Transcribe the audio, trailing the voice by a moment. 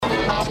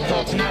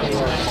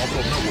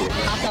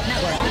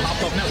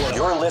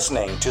You're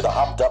listening to the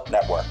Hopped Up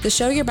Network. The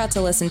show you're about to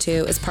listen to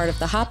is part of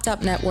the Hopped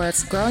Up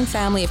Network's growing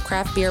family of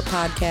craft beer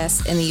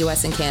podcasts in the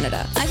U.S. and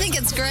Canada. I think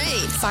it's great.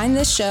 Find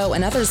this show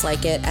and others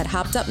like it at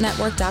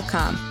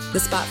hoppedupnetwork.com, the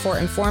spot for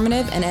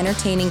informative and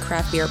entertaining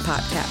craft beer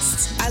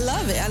podcasts. I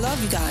love it. I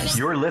love you guys.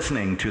 You're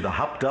listening to the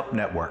Hopped Up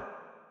Network.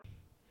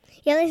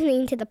 You're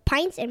listening to the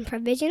Pints and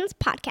Provisions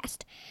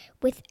podcast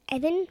with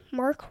Evan,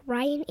 Mark,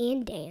 Ryan,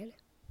 and Dan.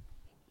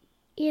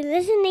 You're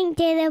listening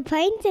to the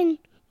Pints and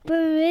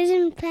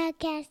Provisions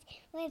podcast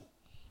with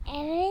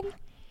Evan,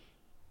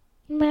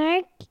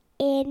 Mark,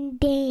 and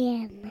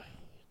Dan.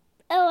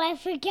 Oh, I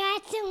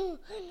forgot someone.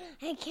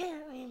 I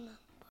can't remember.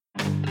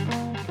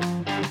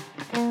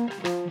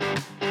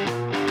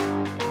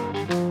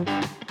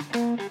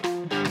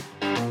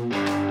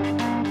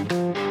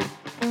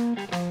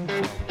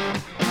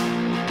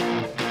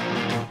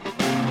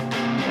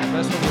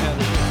 That's what we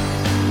had.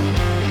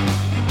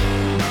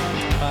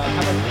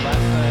 How about the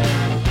last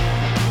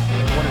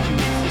 1 or 2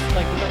 weeks? Just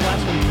like the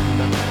last one you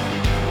remember.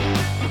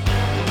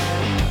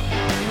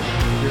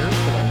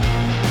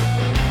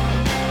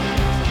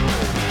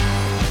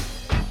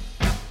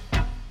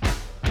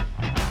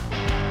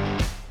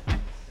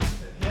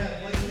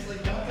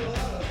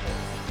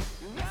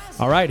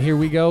 All right, here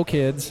we go,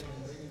 kids.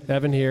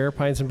 Evan here,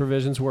 Pints and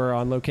Provisions. We're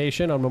on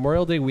location on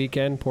Memorial Day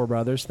weekend, Poor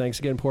Brothers. Thanks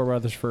again, Poor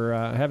Brothers, for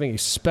having a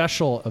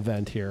special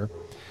event here.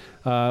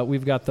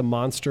 We've got the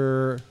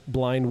Monster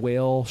Blind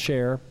Whale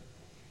Share,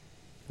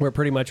 where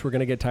pretty much we're going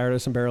to get tired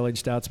of some barrel-aged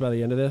stouts by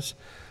the end of this,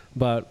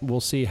 but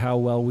we'll see how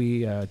well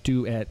we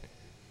do at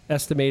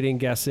estimating,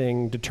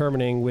 guessing,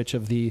 determining which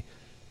of the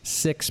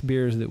 6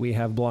 beers that we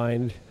have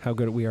blind, how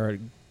good we are at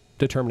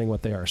determining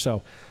what they are.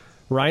 So,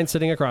 Ryan's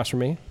sitting across from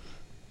me.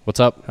 What's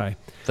up? Hi.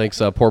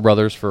 Thanks, Poor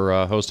Brothers,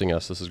 for hosting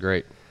us. This is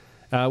great.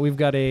 We've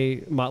got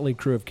a motley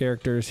crew of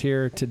characters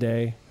here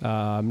today.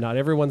 Not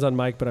everyone's on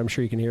mic, but I'm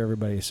sure you can hear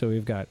everybody. So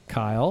we've got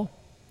Kyle.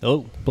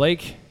 Hello.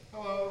 Blake.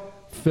 Hello.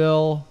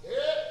 Phil.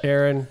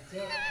 Aaron.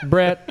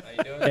 Brett.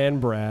 And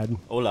Brad.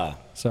 Hola.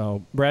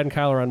 So Brad and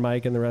Kyle are on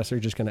mic, and the rest are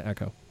just going to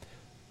echo.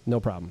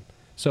 No problem.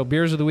 So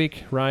beers of the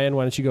week. Ryan,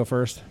 why don't you go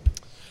first?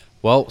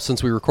 Well,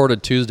 since we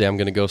recorded Tuesday, I'm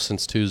going to go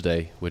since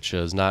Tuesday, which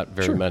is not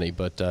very many.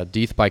 But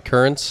Deeth by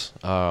Currents,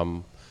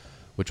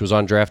 which was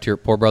on draft here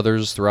at Poor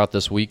Brothers throughout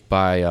this week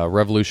by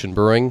Revolution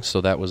Brewing. So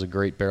that was a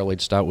great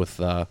barrel-aged stout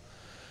with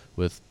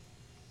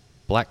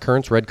black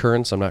currants, red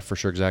currants. I'm not for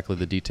sure exactly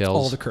the details.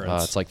 All the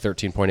currants. It's like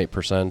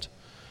 13.8%.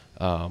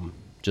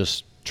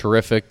 Just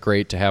terrific,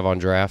 great to have on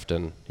draft,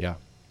 and yeah,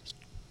 it's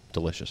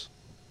delicious.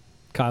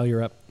 Kyle,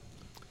 you're up.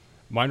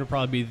 Mine would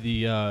probably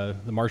be the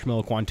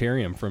Marshmallow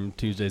Quantarium from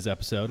Tuesday's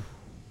episode.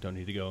 Don't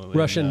need to go.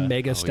 Russian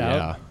Mega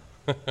Stout.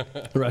 Yeah.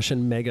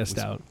 Russian Mega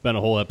Stout. Been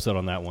a whole episode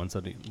on that one,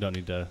 so don't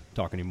need to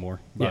talk anymore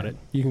about it.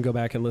 You can go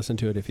back and listen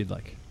to it if you'd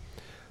like.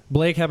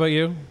 Blake, how about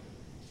you?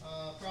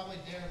 Probably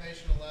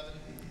Derivation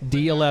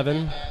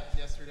D11.11.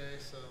 Yesterday,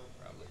 so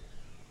probably.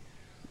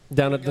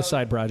 Down at the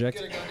side project.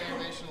 Gonna go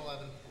Derivation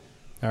 11.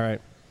 All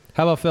right.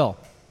 How about Phil?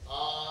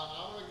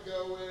 I'm gonna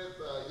go with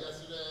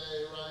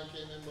yesterday. Ryan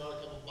came in, brought a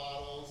couple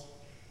bottles,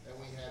 and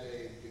we had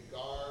a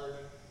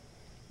Degard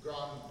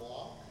Grand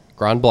Blanc.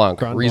 Grand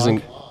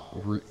Blanc,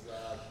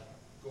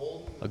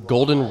 a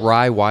golden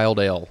rye wild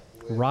ale.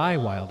 Rye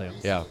wild ale.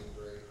 Yeah,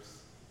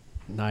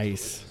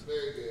 Nice.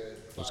 Very good.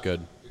 that's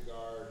good.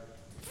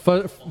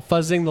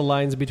 Fuzzing the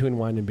lines between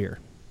wine and beer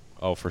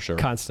Oh, for sure.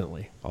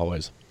 constantly.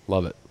 Always.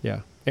 Love it.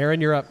 Yeah. Aaron,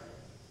 you're up.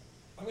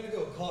 I'm going to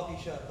go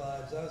Coffee Shop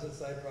Vibes. I was at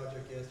Side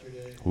Project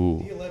yesterday. Ooh.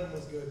 D11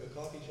 was good, but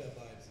Coffee Shop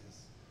Vibes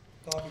is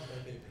coffee's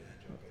my favorite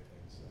adjunct, I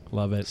think. So.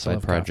 Love it. Side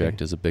Love project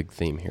coffee. is a big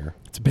theme here,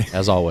 It's a big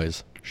as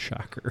always,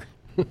 shocker.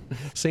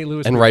 St.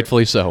 Louis and beer.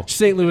 rightfully so.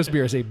 St. Louis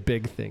beer is a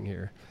big thing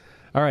here.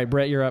 All right,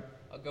 Brett, you're up.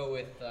 I'll go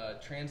with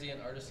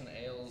Transient Artisan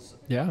Ales,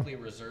 Yeah. Buckley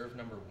Reserve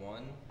number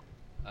 1.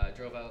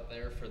 Drove out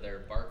there for their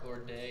Bark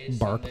Lord Day,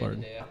 Bark Sunday, Lord.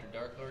 the day after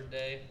Dark Lord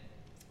Day,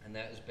 and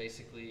that is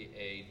basically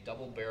a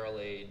double barrel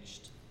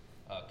aged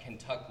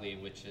Kentucky,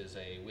 which is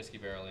a whiskey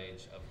barrel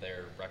age of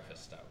their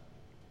breakfast stout.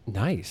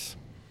 Nice.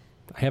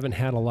 I haven't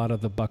had a lot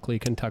of the Buckley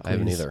Kentucky. I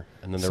haven't either.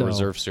 And then the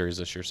reserve series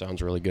this year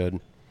sounds really good.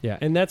 Yeah,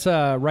 and that's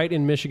right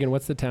in Michigan.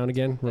 What's the town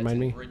again? Remind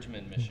me.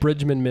 Bridgman, Michigan.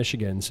 Bridgman,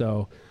 Michigan.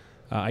 So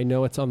I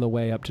know it's on the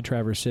way up to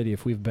Traverse City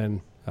if we've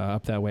been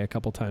up that way a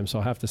couple times, so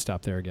I'll have to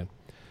stop there again.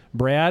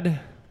 Brad,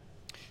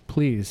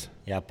 please.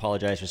 Yeah, I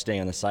apologize for staying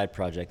on the side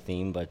project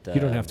theme, but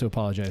You don't have to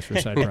apologize for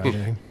side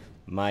project.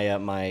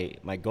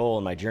 My goal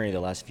and my journey the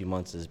last few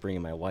months is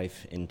bringing my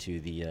wife into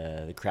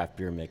the craft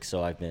beer mix.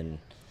 So I've been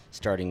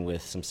starting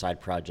with some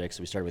side projects.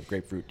 We started with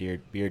Grapefruit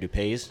Beer du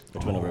Pays,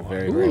 which went over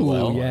very, very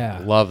well.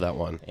 Yeah. Love that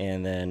one.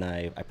 And then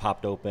I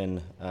popped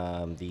open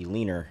the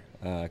Leaner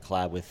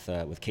collab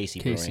with Casey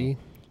Brewing.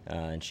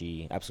 And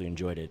she absolutely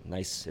enjoyed it.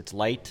 Nice, it's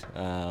light,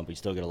 but you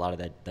still get a lot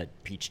of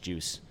that peach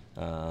juice,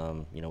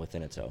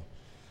 within it. So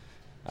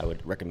I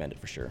would recommend it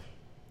for sure.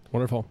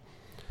 Wonderful.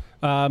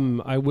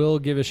 I will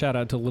give a shout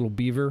out to Little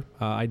Beaver.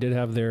 I did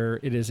have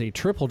it is a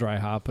triple dry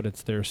hop, but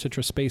it's their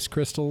Citrus Space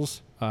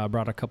Crystals.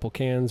 Brought a couple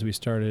cans. We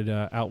started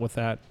out with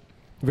that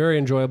Very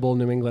enjoyable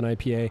New England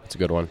IPA. It's a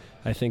good one.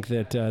 I think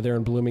that they're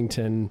in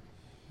Bloomington.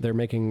 They're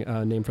making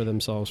a name for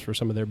themselves for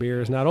some of their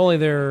beers. Not only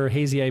their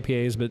hazy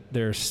IPAs, but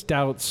their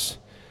stouts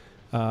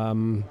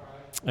and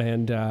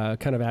kind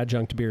of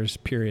adjunct beers,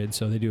 period.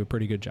 So they do a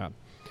pretty good job.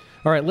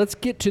 All right, let's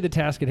get to the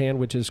task at hand,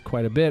 which is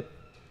quite a bit.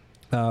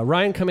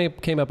 Ryan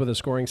came up with a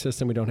scoring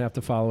system. We don't have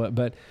to follow it,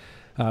 but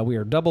we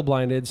are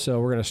double-blinded, so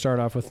we're going to start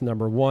off with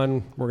number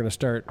 1. We're going to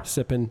start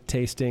sipping,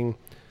 tasting.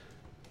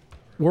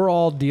 We're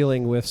all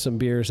dealing with some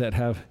beers that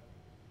have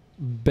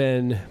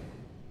been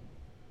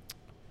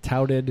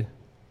touted,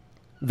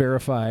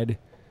 verified,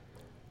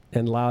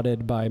 and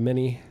lauded by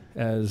many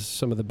as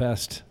some of the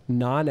best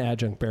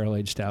non-adjunct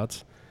barrel-aged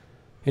stouts.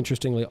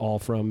 Interestingly, all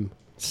from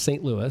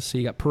St. Louis. So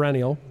you got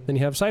Perennial, then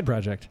you have Side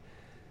Project.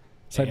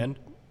 And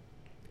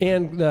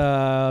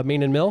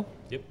Main and Mill.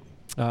 Yep.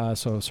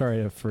 So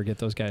sorry to forget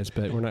those guys,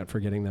 but we're not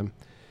forgetting them.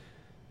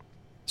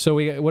 So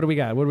what do we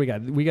got? We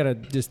got to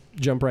just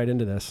jump right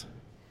into this.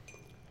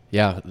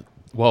 Yeah.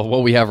 Well,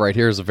 what we have right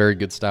here is a very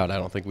good stout. I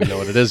don't think we know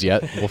what it is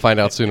yet. We'll find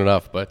out soon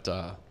enough, but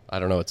I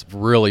don't know. It's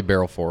really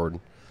barrel forward.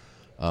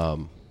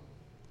 But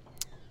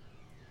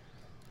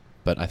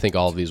I think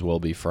all of these will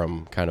be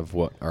from kind of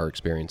what our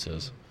experience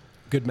is.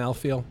 Good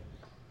mouthfeel.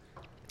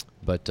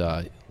 But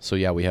so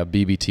yeah, we have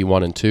BBT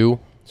 1 and 2.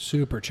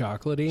 Super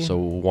chocolatey. So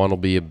one will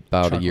be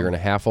about a year and a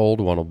half old.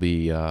 One will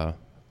be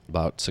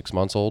about 6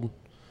 months old.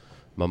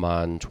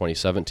 Maman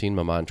 2017,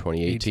 Maman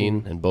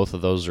 2018, and both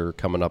of those are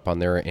coming up on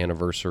their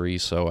anniversary.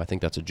 So I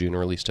think that's a June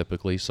release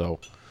typically. So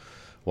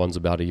one's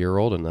about a year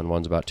old, and then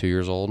one's about 2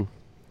 years old.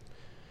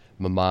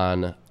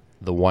 Maman,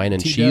 the Wine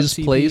and Cheese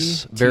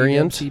Place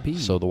variant.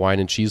 So the Wine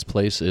and Cheese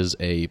Place is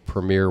a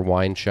premier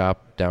wine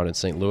shop down in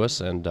St.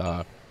 Louis, and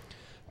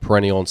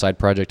Perennial and Side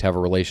Project have a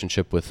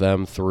relationship with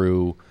them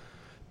through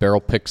barrel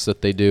picks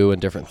that they do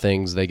and different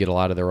things. They get a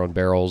lot of their own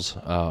barrels.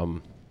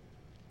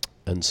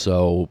 And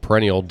so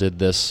Perennial did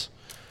this,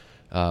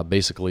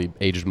 basically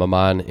aged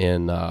Maman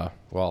in, I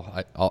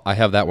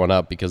have that one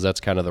up because that's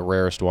kind of the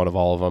rarest one of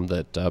all of them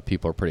that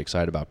people are pretty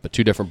excited about. But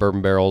 2 different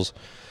bourbon barrels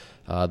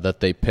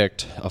that they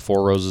picked, a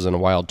Four Roses and a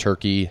Wild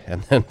Turkey,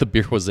 and then the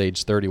beer was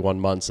aged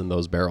 31 months in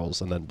those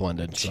barrels and then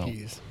blended.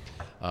 Jeez.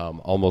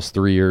 So almost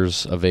 3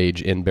 years of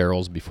age in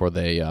barrels before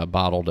they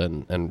bottled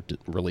and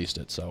released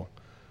it. So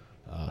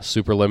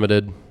super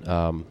limited.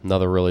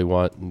 Another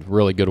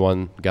really good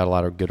one. Got a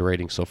lot of good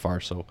ratings so far.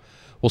 So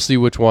we'll see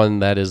which one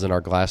that is in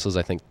our glasses.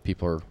 I think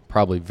people are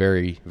probably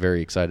very,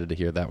 very excited to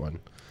hear that one.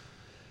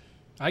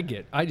 I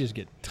just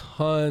get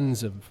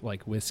tons of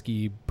like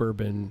whiskey,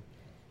 bourbon,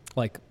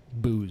 like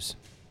booze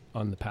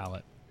on the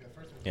palate.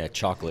 Yeah,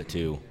 chocolate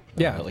too.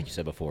 Yeah. Like you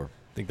said before.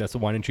 Think that's the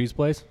Wine and Cheese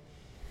Place?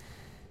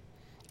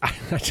 I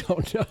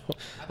don't know.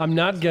 I'm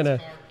not gonna.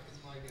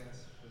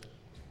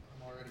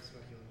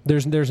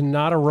 There's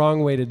not a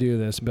wrong way to do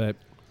this, but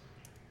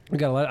we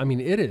got a lot. I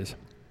mean, it's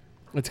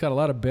got a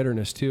lot of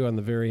bitterness too on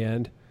the very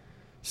end.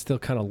 Still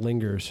kind of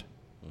lingers.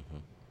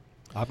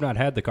 Mm-hmm. I've not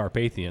had the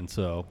Carpathian,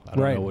 so I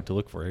don't know what to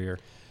look for here.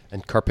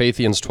 And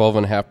Carpathian's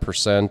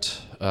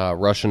 12.5%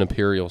 Russian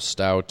Imperial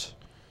Stout,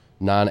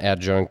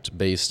 non-adjunct,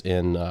 based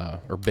in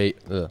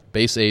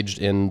base aged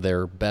in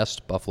their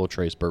best Buffalo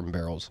Trace bourbon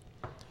barrels.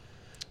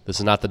 This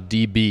is not the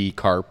DB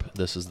Carp.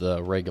 This is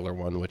the regular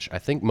one, which I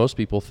think most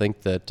people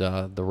think that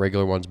the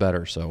regular one's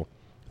better. So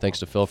thanks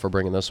to Phil for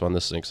bringing this one.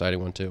 This is an exciting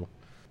one, too.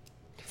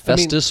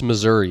 Festus,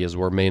 Missouri is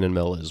where Main and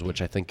Mill is,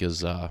 which I think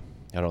is,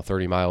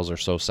 30 miles or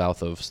so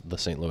south of the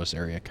St. Louis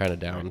area, kind of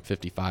down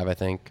 55, I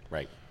think.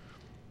 Right.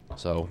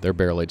 So their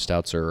barrel-aged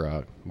stouts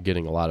are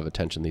getting a lot of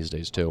attention these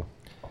days, too.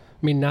 I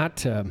mean, not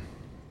to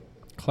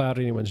cloud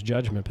anyone's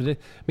judgment, but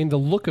the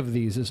look of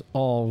these is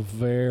all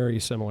very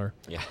similar.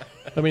 Yeah.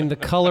 I mean, the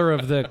color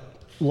of the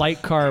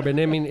light carb, and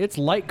it's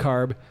light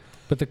carb,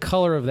 but the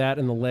color of that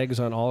and the legs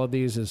on all of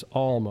these is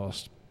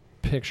almost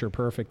picture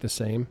perfect the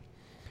same.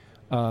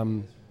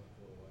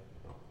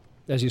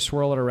 As you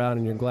swirl it around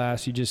in your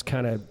glass, you just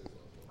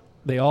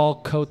they all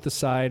coat the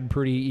side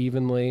pretty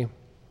evenly.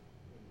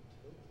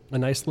 A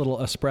nice little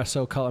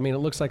espresso color. I mean, it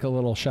looks like a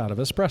little shot of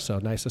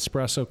espresso. Nice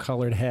espresso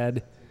colored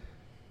head.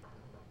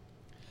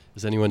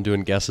 Is anyone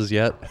doing guesses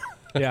yet?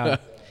 Yeah.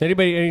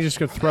 Anybody? Are you just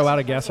gonna throw out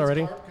a guess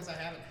already? Because I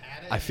haven't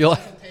had it. I feel it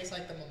doesn't taste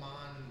like the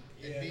Maman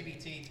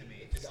BBT to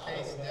me. It just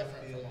tastes different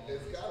from all.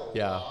 It's got a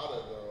Yeah. lot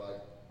of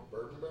the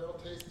bourbon barrel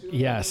taste to it.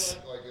 Yes.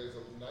 Like there's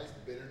a nice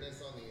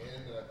bitterness on the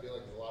end, and I feel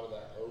like there's a lot of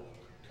that oak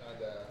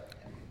kind of.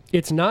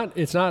 It's not.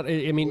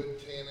 I mean, wood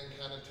tannin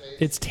kind of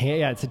taste.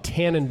 it's a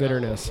tannin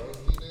bitterness.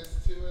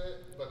 Roastiness to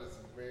it, but it's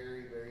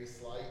very, very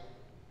slight.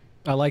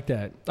 I like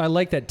that. I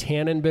like that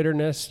tannin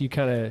bitterness.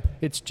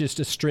 It's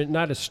just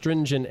not as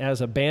stringent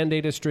as a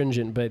Band-Aid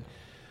astringent, but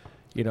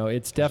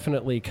it's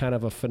definitely kind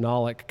of a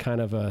phenolic,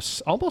 kind of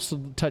almost a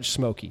touch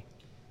smoky.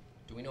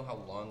 Do we know how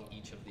long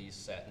each of these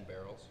sat in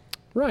barrels?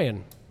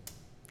 Ryan,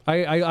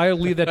 I'll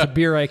leave that to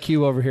Beer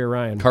IQ over here,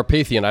 Ryan.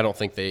 Carpathian, I don't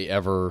think they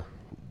ever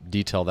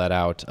detail that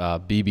out.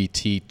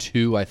 BBT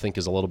 2, I think,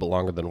 is a little bit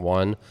longer than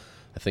 1.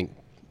 I think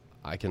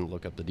I can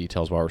look up the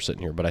details while we're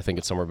sitting here, but I think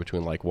it's somewhere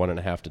between like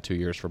 1.5 to 2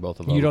 years for both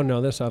of them. You don't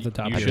know this off the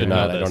top of I your do head?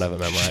 not. I don't have it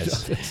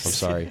memorized. I'm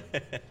sorry.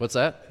 What's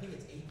that?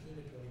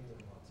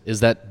 Is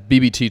that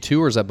BBT2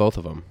 or is that both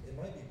of them? It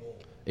might be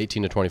both.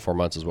 18 to 24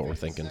 months is what we're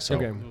thinking. So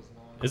Okay.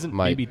 Isn't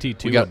My-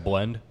 BBT2 we got- a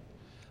blend?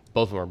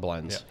 both of them are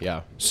blends.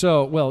 Yeah.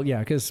 So, well, yeah,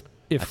 because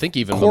if I think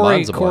even Corey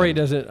Milan's a blend.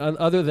 doesn't,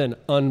 other than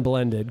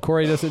unblended,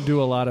 Corey doesn't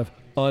do a lot of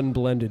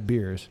unblended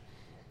beers,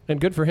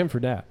 and good for him for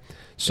that.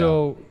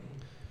 So,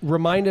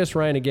 remind us,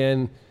 Ryan,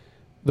 again,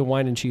 the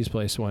wine and cheese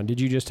place one. Did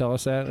you just tell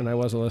us that? And I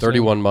wasn't listening.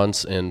 31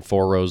 months in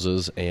Four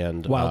Roses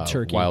and Wild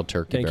Turkey. Wild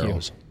Turkey Thank you.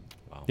 barrels.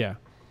 Yeah.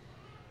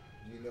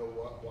 You know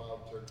what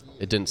Wild Turkey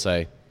is? It didn't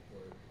say.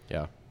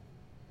 Yeah.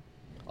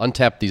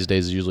 Untapped these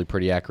days is usually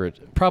pretty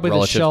accurate. Probably the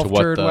relative to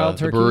what shelf-turd the, Wild the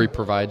Turkey. brewery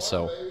provides.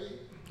 So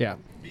Yeah.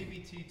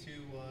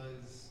 BBT2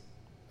 was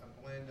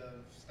a blend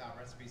of style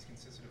recipes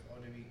consisted of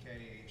OWK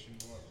aged in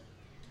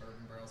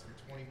bourbon barrels for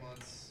 20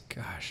 months.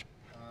 Gosh.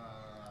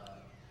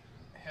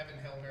 Heaven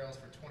Hell barrels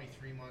for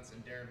 23 months,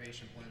 and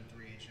Derivation Blend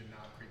 3 aged in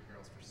Knob Creek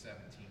barrels for 17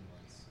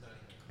 months.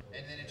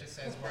 And then it just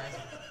says, whereas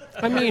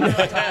I mean,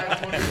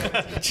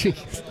 2017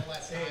 was a little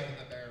less time in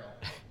the barrel.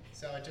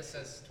 So it just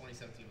says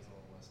 2017 was a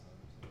little less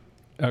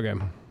time.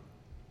 Okay.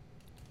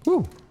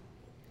 Woo.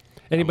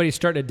 Anybody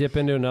starting to dip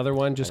into another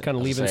one, just kind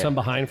of leaving some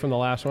behind from the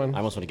last one? I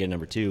almost want to get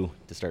number 2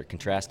 to start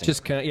contrasting.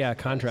 Just kind of, yeah,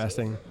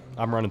 contrasting.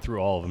 I'm running through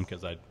all of them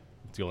because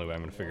it's the only way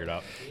I'm going to figure it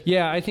out.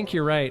 Yeah, I think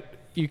you're right.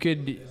 You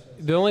could.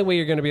 The only way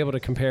you're going to be able to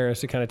compare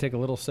is to kind of take a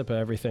little sip of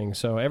everything.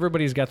 So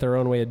everybody's got their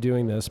own way of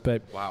doing this,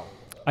 but wow,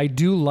 I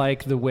do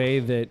like the way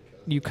that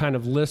you kind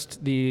of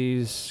list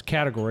these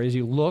categories.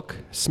 You look,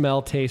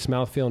 smell, taste,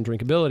 mouthfeel, and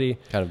drinkability.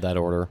 kind of that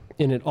order.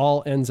 And it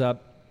all ends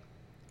up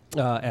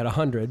at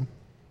 100.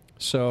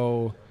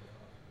 So,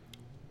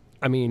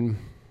 I mean,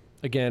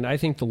 again, I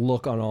think the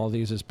look on all of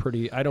these is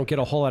pretty. I don't get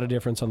a whole lot of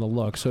difference on the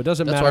look, so it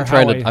doesn't That's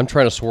matter. what I'm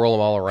trying to swirl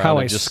them all around how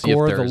and I just see if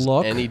score the there's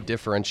look. any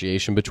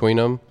differentiation between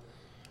them.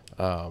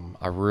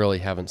 I really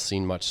haven't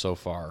seen much so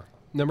far.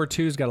 Number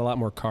 2's got a lot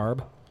more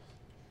carb.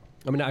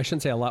 I mean, I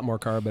shouldn't say a lot more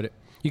carb, but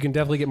you can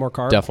definitely get more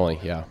carb. Definitely,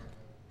 yeah.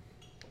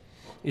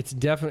 It's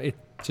definitely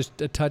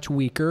just a touch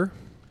weaker.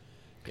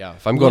 Yeah,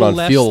 if I'm going on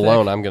Little feel less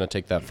alone, thick. I'm going to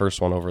take that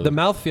first one over The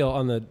mouthfeel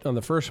on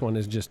the first one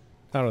is just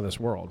out of this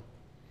world.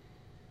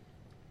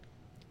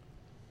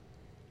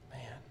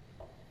 Man,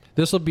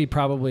 this will be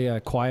probably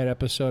a quiet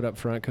episode up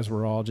front because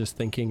we're all just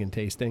thinking and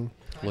tasting.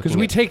 Because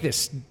we take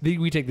this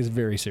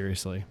very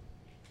seriously.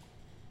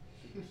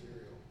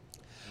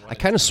 I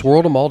kind of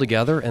swirled them all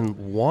together,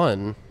 and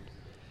one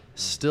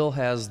still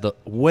has the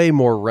way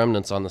more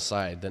remnants on the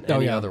side than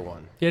any other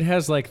one. It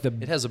has like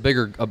It has a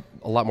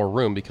lot more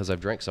room because I've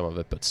drank some of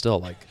it, but still,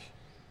 like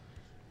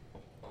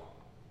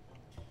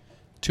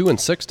 2 and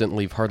 6 didn't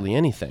leave hardly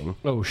anything.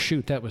 Oh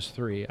shoot, that was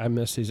 3. I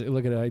missed these.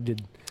 Look at it. I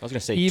did. I was going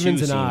to say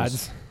evens 2 and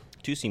odds. seems,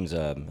 2 seems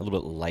a little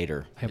bit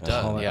lighter. I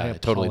yeah,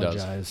 it totally does.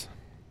 apologize.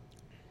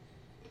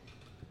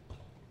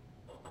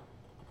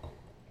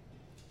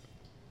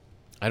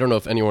 I don't know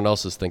if anyone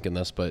else is thinking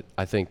this, but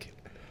I think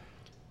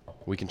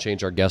we can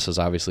change our guesses,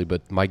 obviously,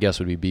 but my guess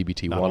would be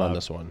BBT1 Not on allowed.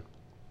 this one.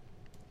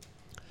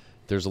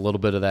 There's a little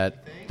bit of that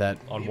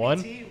On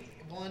one?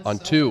 on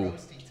 2.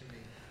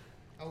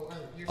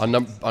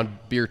 On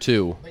beer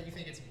 2. But you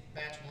think it's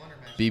batch 1 or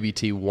batch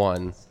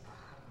BBT1.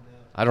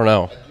 I don't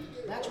know.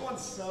 Batch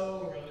 1's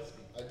so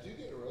roasty. I do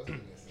get a roastiness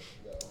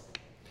though.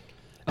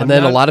 And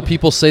then a lot of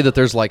people say that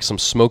there's like some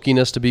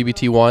smokiness to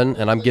BBT1,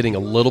 and I'm getting a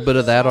little bit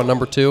of that on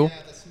number 2.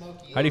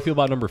 How do you feel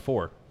about number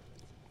 4?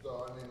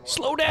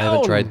 Slow down. I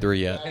haven't tried 3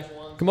 yet.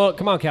 Come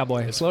on,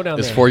 cowboy. Slow down.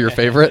 Is there. 4 your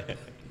favorite?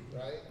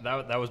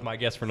 That was my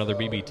guess for another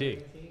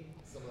BBT.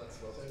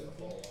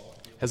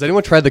 Has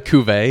anyone tried the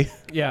Cuvée?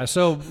 Yeah.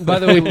 So by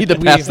the way, we need to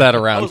pass that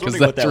around because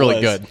that's really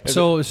good.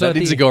 So that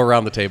needs to go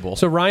around the table.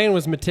 So Ryan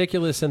was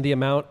meticulous in the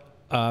amount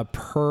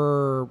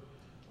per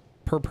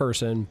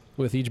person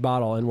with each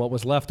bottle, and what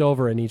was left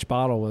over in each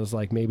bottle was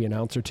like maybe an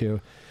ounce or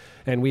 2.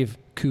 And we've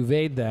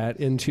cuvée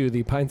that into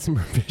the Pints and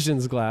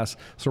Provisions glass.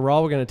 So we're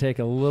all going to take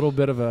a little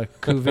bit of a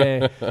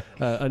cuvée,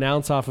 an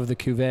ounce off of the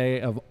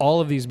cuvée of all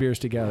of these beers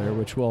together,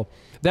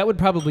 that would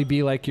probably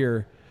be like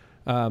your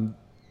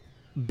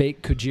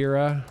baked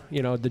Kujira,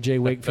 the J.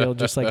 Wakefield,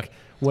 just like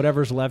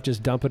whatever's left,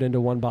 just dump it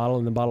into one bottle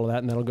and then bottle that,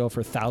 and that'll go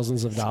for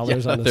thousands of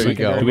dollars on the there you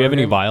go. secondary Do we have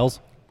any market.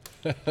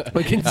 vials?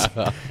 We can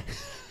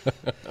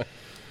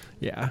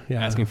yeah.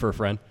 Asking for a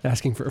friend.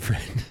 Asking for a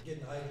friend.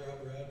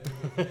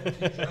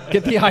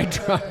 Get the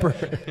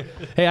eyedropper.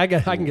 Hey, I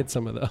can get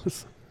some of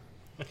those.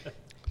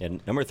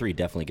 And number 3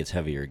 definitely gets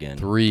heavier again.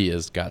 3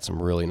 has got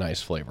some really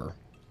nice flavor.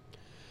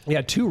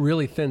 Yeah, 2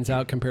 really thins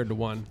out compared to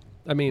 1.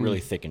 I mean, Really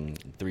thick, and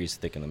 3's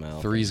thick in the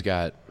mouth. 3's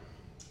got.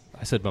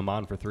 I said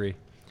Maman for 3.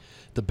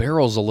 The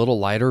barrel's a little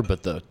lighter,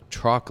 but the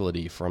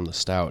chocolatey from the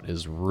stout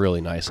is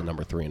really nice in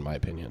number 3, in my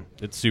opinion.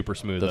 It's super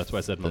smooth. That's why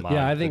I said Maman.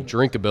 Yeah, I The think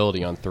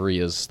drinkability on 3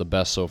 is the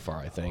best so far,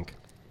 I think.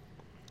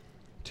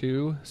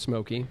 2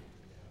 smoky.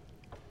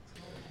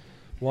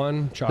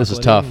 1 chocolate. This is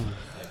tough.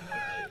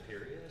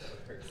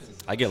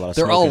 I get a lot of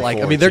They're smoke all in like,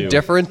 I 4, mean, they're too.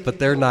 different, but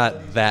they're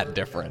not that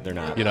different. They're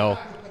not. You know?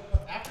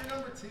 After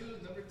number 2,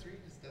 number 3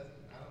 just doesn't.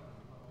 I don't know.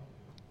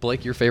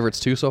 Blake, your favorites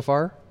 2 so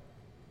far?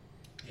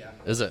 Yeah.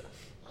 Is it?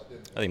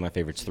 I think my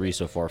favorite's 3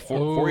 so far.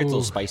 4 gets a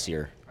little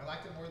spicier. I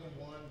liked it more than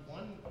 1.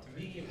 1 to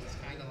me it was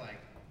kind of like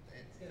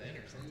it's thin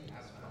or something. I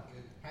don't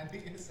know. I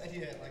think it said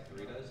you had like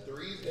 3 does.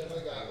 3's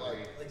definitely got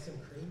like some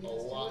cream. a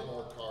lot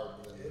more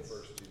carb than the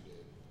first 2 did.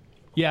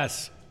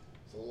 Yes.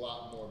 It's a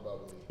lot more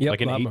bubbly. Yep,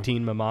 Like an lot more.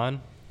 18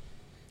 Maman.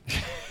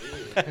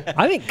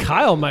 I think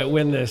Kyle might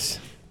win this.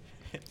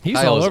 He's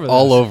Kyle's all over this.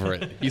 all over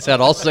it. He's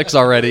had all 6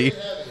 already.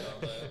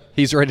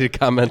 He's ready to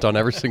comment on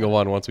every single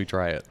one once we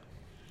try it.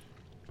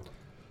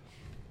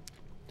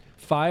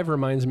 5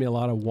 reminds me a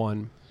lot of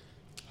 1.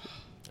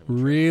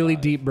 Really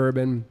deep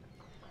bourbon,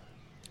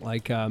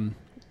 like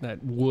that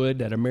wood,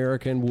 that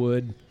American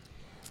wood,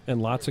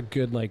 and lots of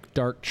good like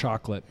dark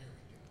chocolate,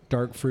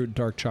 dark fruit,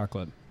 dark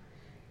chocolate.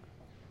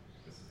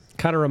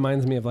 Kind of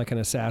reminds me of like an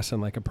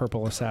assassin, like a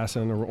purple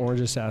assassin or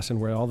orange assassin,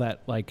 where all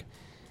that like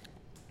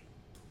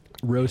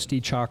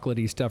roasty,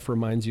 chocolatey stuff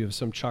reminds you of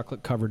some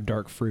chocolate-covered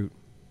dark fruit.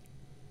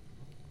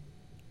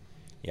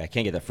 Yeah, I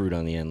can't get that fruit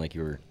on the end like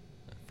you were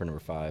for number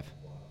 5.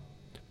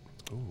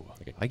 Ooh,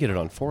 I get it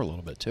on 4 a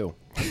little bit too.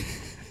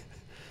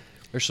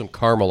 There's some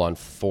caramel on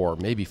 4.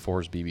 Maybe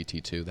 4's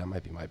BBT too. That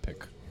might be my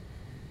pick.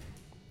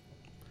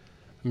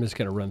 I'm just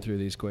gonna run through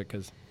these quick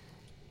because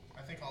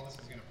I think all this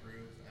is going to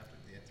prove at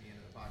the end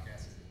of the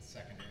podcast is that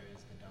secondary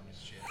is the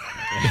dumbest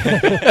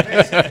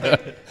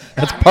shit.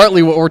 That's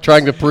partly what we're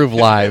trying to prove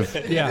live.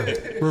 yeah,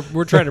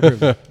 we're trying to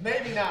prove it.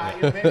 Maybe not.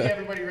 You know, maybe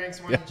everybody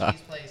ranks wine and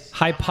cheese place.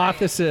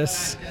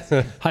 Hypothesis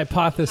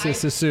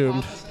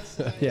assumed.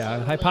 Yeah,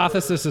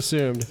 hypothesis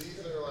assumed. These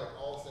are like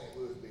all St.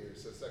 Louis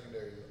beers, so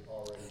secondary is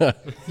already.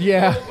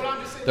 Yeah.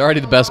 They're already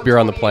the best beer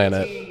on the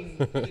planet. You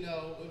know,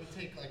 it would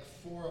take like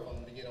 4 of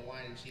them to get a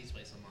wine and cheese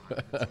place on mine.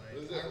 It's like,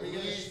 There's at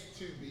least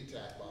 2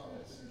 BTAC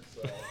bottles.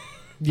 So. One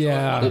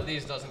Yeah. of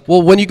these doesn't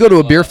Well, when you go to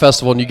a beer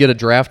festival and you get a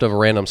draft of a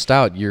random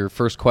stout, your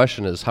first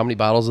question is, how many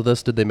bottles of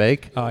this did they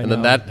make? I And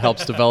then know. that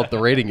helps develop the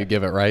rating you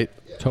give it, right?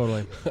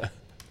 Totally.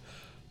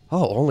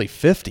 Oh, only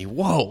 50.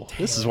 Whoa.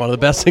 This is one of the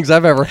best things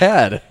I've ever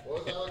had.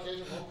 What was the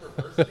allocation? 1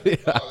 per person? Yeah.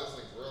 Oh,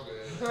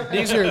 this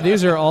thing's real good.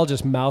 These are all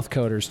just mouth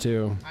coaters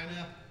too. I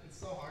know. It's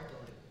so hard to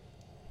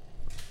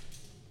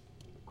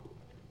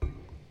like.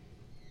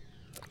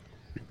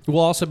 We'll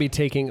also be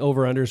taking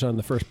over-unders on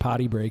the first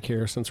potty break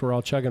here since we're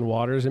all chugging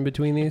waters in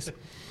between these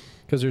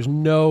because there's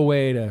no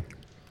way to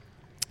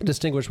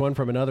distinguish one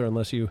from another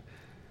unless you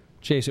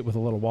chase it with a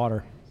little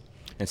water.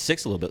 And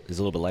 6 is a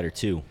little bit lighter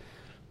too.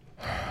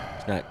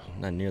 It's not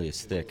nearly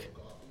as thick,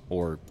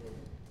 or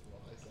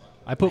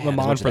I put Man,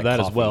 Maman much of for that that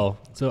as coffee. well.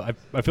 So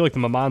I feel like the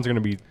Mamans are going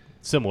to be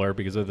similar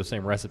because they're the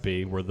same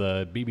recipe, where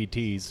the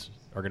BBTs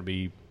are going to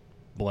be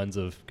blends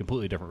of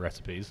completely different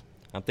recipes.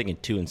 I'm thinking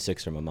 2 and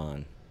 6 are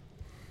Maman.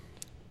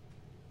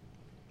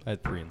 I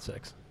had 3 and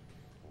 6.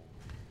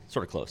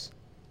 Sort of close.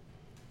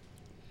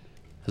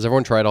 Has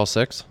everyone tried all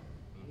 6?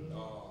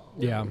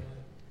 Yeah.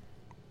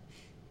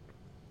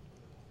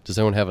 Does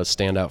anyone have a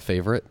standout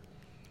favorite?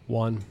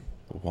 1.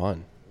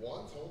 1.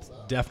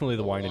 Definitely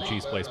the wine and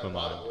cheese place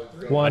Maman.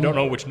 1. I don't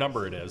know which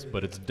number it is,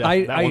 but it's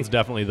I- that one's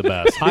definitely the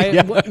best.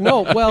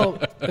 No, well,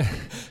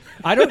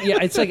 I don't. Yeah,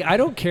 it's like I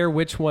don't care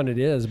which one it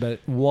is, but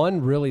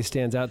 1 really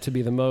stands out to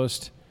be the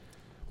most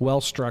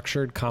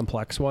well-structured,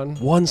 complex one.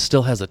 1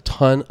 still has a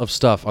ton of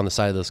stuff on the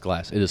side of this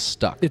glass. It is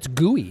stuck. It's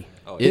gooey.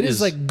 It it is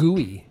like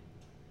gooey.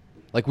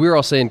 Like we were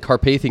all saying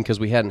Carpathian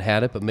because we hadn't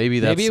had it, but maybe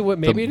that's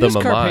maybe it the is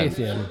Maman.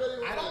 Carpathian.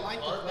 I don't like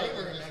the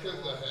flavor and Just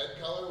because the head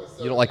color was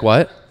so You don't like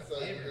what? So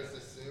you just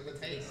assume it's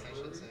taste, I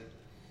should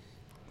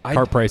say.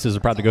 Car prices are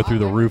about to go through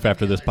the roof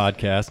after this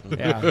podcast.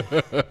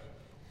 Yeah.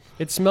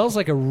 It smells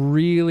like a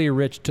really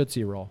rich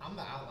Tootsie Roll. I'm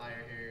the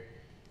outlier here.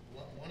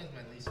 One is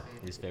my least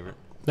favorite. Least favorite?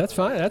 That's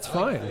fine. That's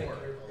fine. I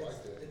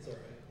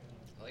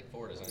like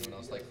 4. Does anyone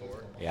else like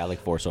 4? Yeah, I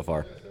like 4 so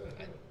far.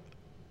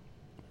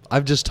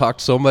 I've just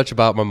talked so much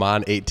about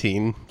Maman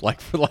 18 like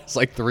for the last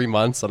 3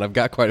 months, and I've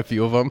got quite a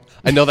few of them.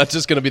 I know that's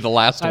just going to be the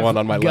last one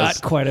on my got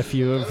list. quite a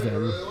few of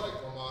them.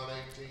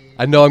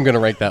 I know I'm going to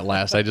rank that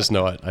last. I just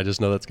know it. I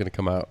just know that's going to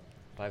come out.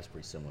 5's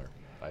pretty similar.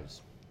 5's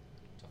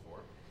To 4?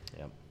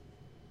 yeah.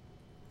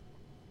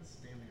 This is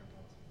damning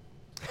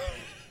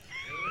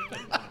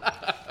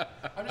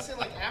I'm just saying,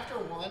 like, after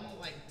 1,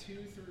 like 2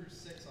 through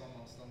 6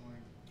 almost, I'm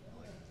like,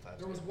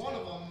 there was one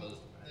of them that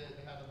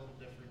had a little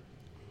different.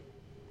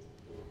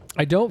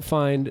 I don't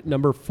find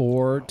number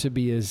 4 to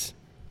be as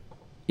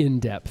in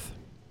depth.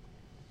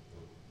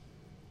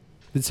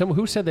 Did someone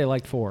who said they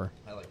liked 4?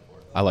 I like 4.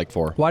 I like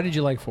 4. Why did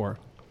you like 4?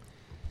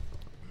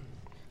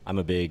 I'm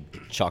a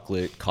big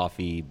chocolate,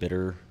 coffee,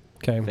 bitter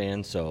Okay.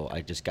 fan, so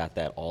I just got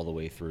that all the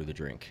way through the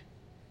drink.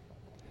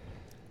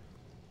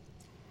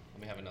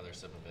 Let me have another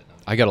sip of it now.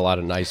 I got a lot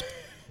of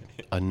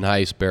a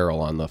nice barrel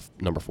on the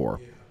number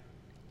 4.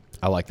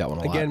 I like that one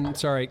a lot. Again,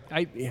 sorry.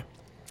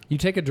 You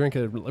take a drink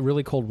of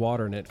really cold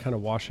water and it kind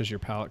of washes your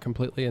palate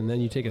completely, and then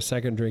you take a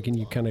second drink and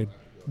you kind of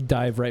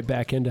dive right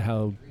back into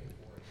how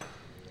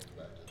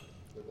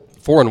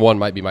 4-in-1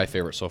 might be my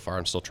favorite so far.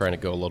 I'm still trying to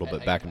go a little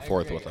bit back and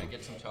forth agree. with them. I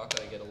get some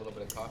chocolate, I get a little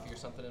bit of coffee or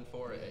something in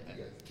 4.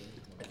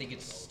 I think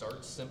it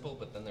starts simple,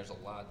 but then there's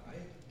a lot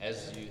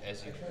as you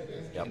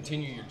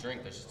continue your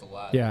drink. There's just a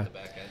lot Yeah. at the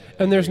back end.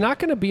 And there's not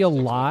going to be a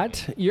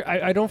lot.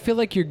 I don't feel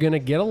like you're going to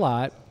get a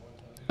lot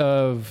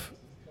of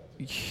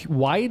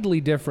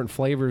widely different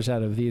flavors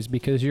out of these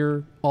because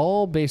you're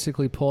all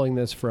basically pulling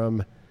this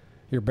from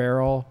your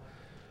barrel,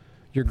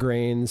 your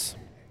grains,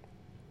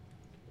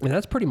 and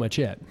that's pretty much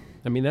it.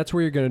 I mean, that's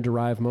where you're going to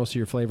derive most of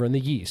your flavor, and the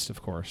yeast,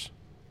 of course.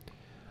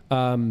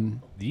 The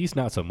yeast,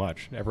 not so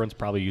much. Everyone's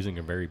probably using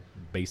a very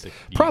basic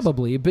yeast.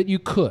 Probably, but you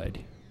could.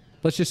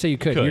 Let's just say you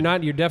could.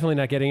 could. You're definitely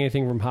not getting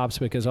anything from hops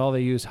because all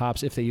they use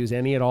hops, if they use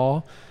any at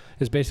all,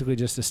 is basically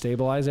just to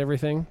stabilize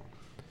everything.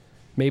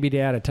 Maybe to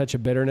add a touch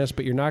of bitterness,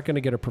 but you're not going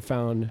to get a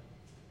profound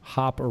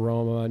hop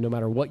aroma no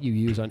matter what you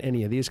use on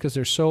any of these because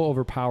they're so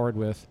overpowered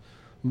with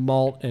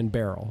malt and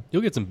barrel.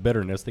 You'll get some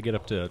bitterness.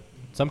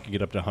 Some can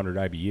get up to 100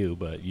 IBU,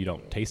 but you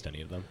don't taste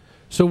any of them.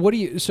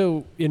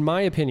 So in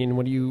my opinion,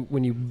 when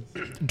you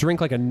drink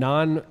like a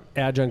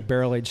non-adjunct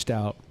barrel-aged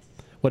stout,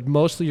 what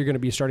mostly you're going to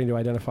be starting to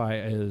identify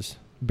is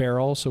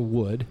barrel, so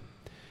wood,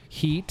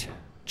 heat,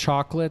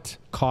 chocolate,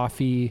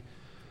 coffee,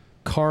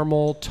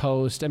 caramel,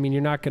 toast. I mean,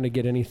 you're not going to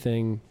get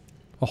anything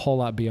a whole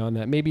lot beyond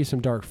that. Maybe some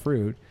dark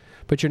fruit,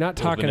 but you're not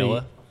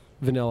talking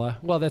vanilla.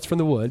 Well, that's from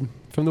the wood.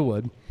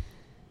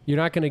 You're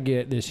not going to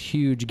get this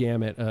huge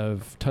gamut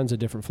of tons of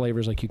different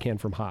flavors like you can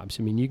from hops.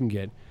 I mean, you can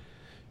get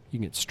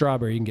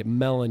strawberry, you can get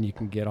melon, you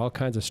can get all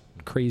kinds of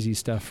crazy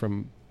stuff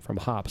from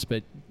hops,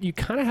 but you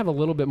kind of have a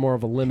little bit more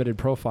of a limited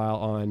profile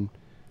on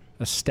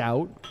a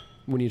stout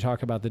when you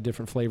talk about the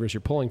different flavors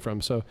you're pulling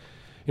from. So,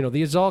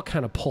 these all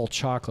kind of pull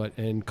chocolate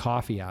and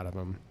coffee out of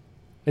them,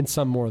 and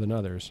some more than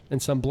others, and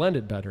some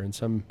blended better, and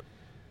some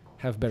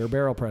have better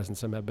barrel presence,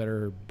 some have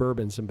better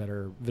bourbon, some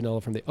better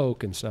vanilla from the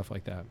oak and stuff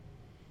like that.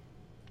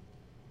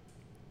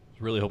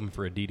 Really hoping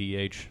for a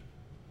DDH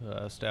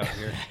stout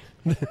here.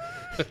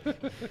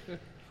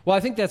 Well, I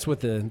think that's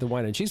what the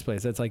wine and cheese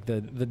place. That's like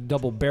the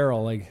double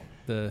barrel, like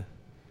the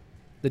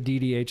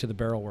DDH of the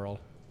barrel world.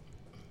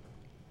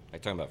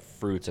 Like talking about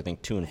fruits, I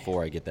think 2 and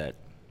 4, I get that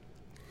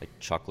like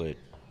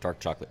dark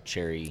chocolate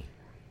cherry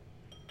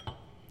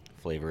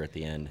flavor at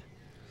the end.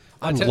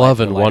 I'm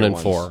loving 1 and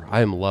 4.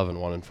 I am loving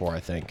 1 and 4, I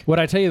think. What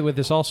I tell you what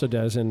this also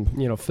does, and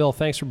Phil,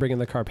 thanks for bringing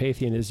the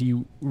Carpathian, is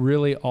you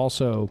really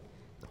also,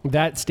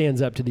 that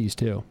stands up to these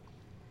two.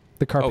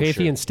 The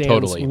Carpathian stands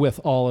totally with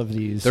all of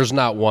these. There's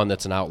not one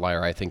that's an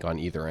outlier, I think, on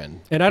either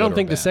end. And I don't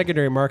think the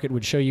secondary market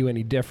would show you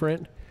any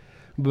different,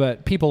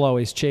 but people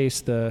always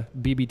chase the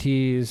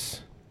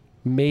BBTs,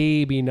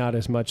 maybe not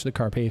as much the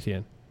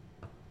Carpathian.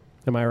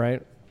 Am I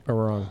right or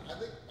wrong? I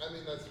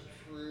mean, that's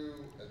true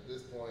at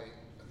this point.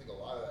 I think a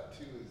lot of that,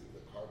 too, is the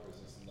carp is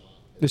just not.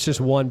 It's just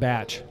one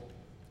batch.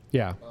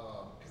 Yeah.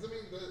 Because, I mean,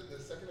 the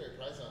secondary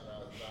price on it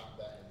now is not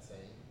that insane.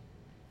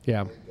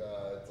 Yeah. I think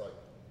it's like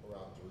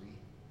around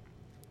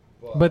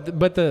 3.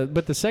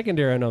 But the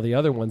secondary on all the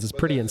other ones is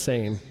pretty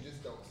insane. You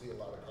just don't see a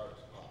lot of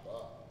carps pop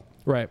up.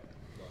 Right.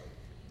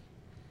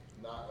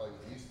 Not like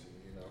you used to,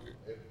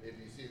 If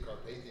you see a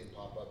Carpathian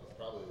pop up, it's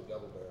probably a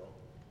double barrel.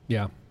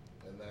 Yeah.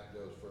 And that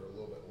goes for a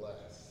little bit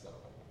less.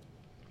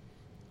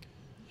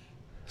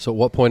 So at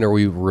what point are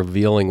we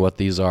revealing what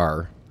these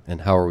are,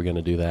 and how are we going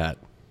to do that?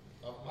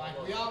 We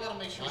all gotta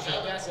make sure we say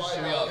yes.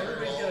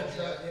 Everybody's got to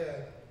try, yeah.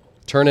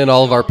 Turn in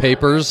all of our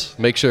papers,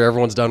 make sure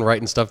everyone's done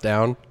writing stuff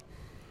down.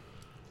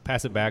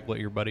 Pass it back, let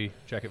your buddy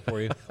check it for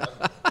you.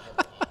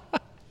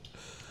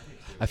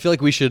 I feel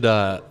like we should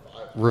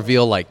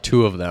reveal like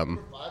 2 of them,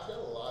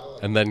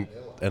 and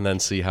then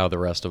see how the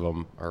rest of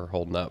them are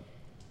holding up.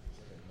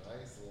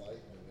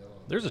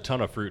 There's a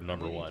ton of fruit in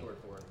number 1.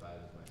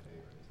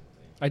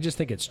 I just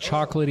think it's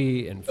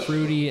chocolatey and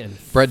fruity and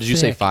Brett, did you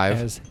say thick 5?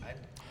 as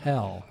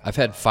hell. I've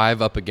had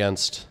 5 up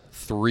against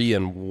 3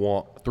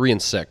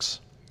 and 6,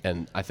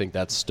 and I think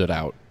that stood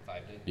out.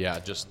 Yeah,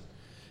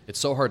 it's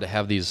so hard to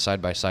have these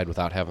side by side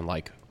without having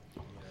like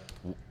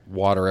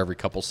water every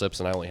couple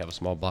sips, and I only have a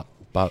small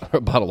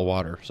bottle of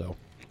water. So,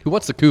 who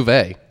wants the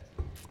cuvee?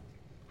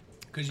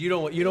 Because you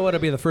don't want to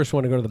be the first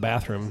one to go to the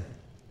bathroom.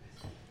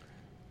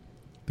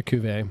 The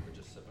cuvee.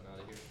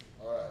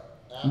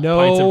 No.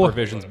 Pints and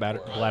Provisions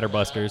Bladder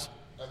Busters.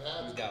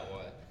 Who's got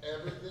what?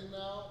 Everything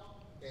now,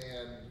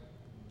 and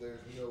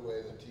there's no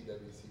way the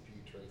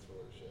TWCP trades for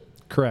what it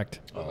should. Correct.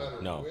 No matter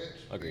no. which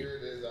Agreed. beer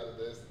it is out of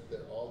this,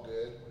 they're all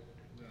good.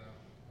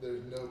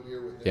 There's no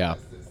beer within Yeah.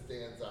 this that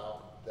stands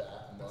out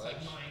that much. It's like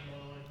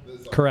mind-blowing.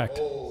 There's like, Correct.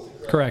 holy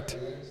crap, Correct.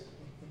 dude.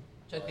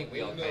 Which I think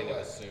we all kind of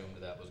assumed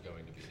that was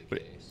going to be the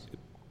case.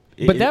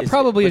 But that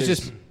probably is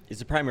just- Is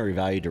the primary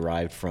value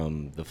derived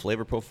from the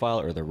flavor profile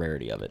or the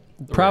rarity of it?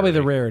 Probably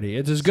the rarity.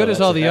 It's as good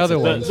as all the other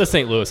ones. The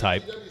St. Louis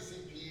hype.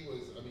 TWCP was,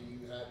 I mean,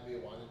 you had to be a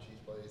wine and cheese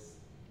place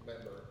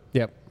member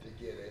Yep. to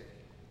get it,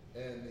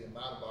 and the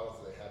amount of bottles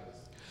they had was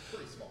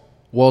pretty small.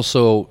 Well,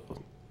 so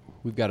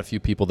we've got a few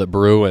people that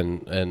brew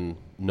and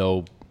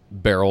know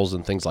barrels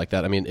and things like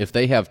that. I mean, if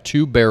they have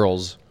 2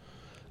 barrels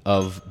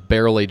of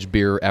barrel-aged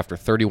beer after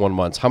 31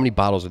 months. How many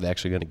bottles are they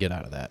actually going to get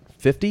out of that?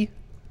 50?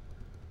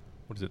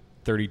 What is it,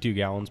 32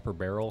 gallons per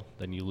barrel?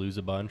 Then you lose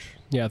a bunch.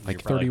 Yeah, You're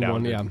like probably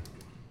 31, down to yeah.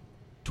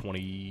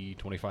 20,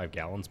 25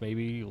 gallons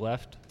maybe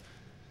left.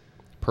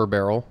 Per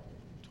barrel?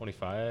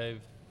 25-ish,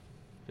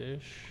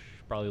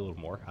 probably a little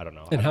more. I don't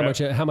know. And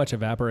how much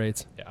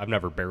evaporates? Yeah, I've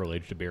never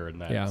barrel-aged a beer in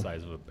that Yeah.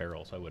 size of a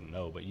barrel, so I wouldn't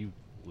know. But you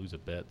lose a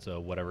bit, so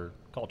whatever.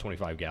 Call it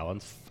 25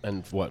 gallons.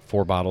 And what,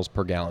 4 bottles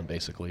per gallon,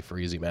 basically, for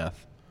easy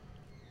math.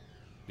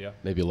 Yeah.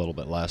 Maybe a little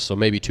bit less. So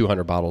maybe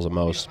 200 bottles at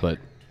most, but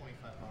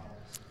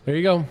There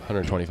you go.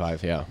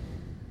 125, yeah.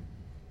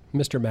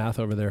 Mr. Math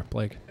over there,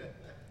 Blake.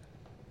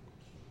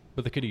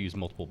 But they could have used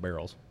multiple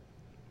barrels.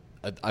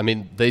 I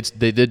mean, they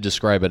did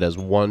describe it as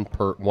one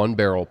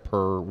barrel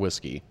per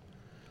whiskey.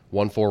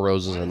 1 Four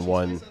Roses and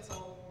 1...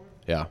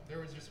 Yeah. There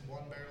was just 1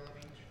 barrel of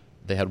each?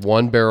 They had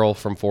 1 barrel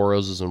from Four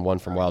Roses and 1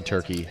 from Wild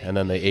Turkey, and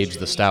then they aged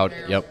the stout.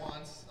 Yep.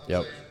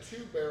 Yep.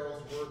 2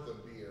 barrels worth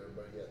of beer,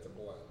 but yeah, it's a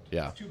blend.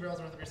 Yeah. 2 barrels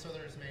worth of beer, so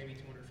there's maybe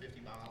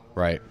 250 bottles.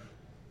 Right.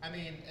 I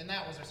mean, and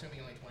that was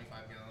assuming only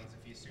 25 gallons.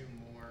 If you assume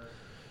more,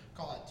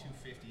 call it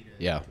 250 to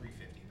Yeah.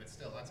 350. But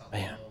still, that's a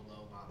Man.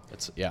 low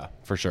bottle. Yeah,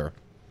 for sure.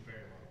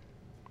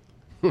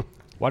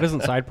 Why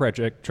doesn't Side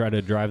Project try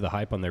to drive the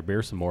hype on their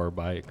beer some more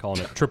by calling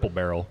it triple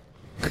barrel?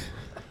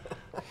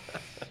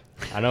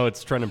 I know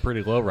it's trending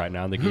pretty low right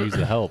now, and they could use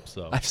the help.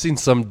 So I've seen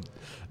some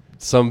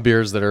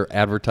beers that are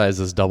advertised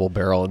as double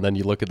barrel, and then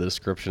you look at the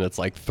description, it's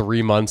like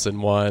 3 months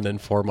in one and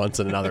 4 months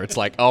in another. It's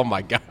like, oh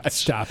my gosh.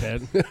 Stop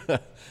it.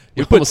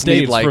 You put almost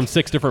need staves from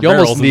 6 different you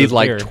barrels almost in need this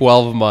like beer.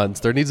 12 months.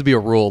 There needs to be a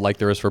rule like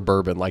there is for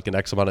bourbon, like an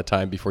X amount of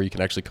time before you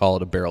can actually call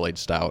it a barrel-aged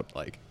stout.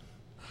 Like,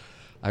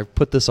 I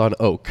put this on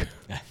oak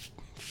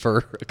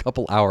for a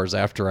couple hours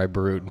after I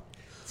brewed.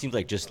 Seems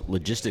like just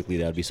logistically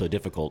that would be so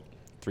difficult.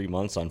 3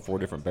 months on 4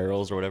 different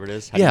barrels or whatever it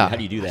is. How Yeah.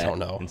 do you do that? I don't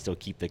know. And still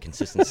keep the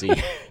consistency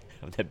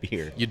of that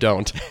beer. You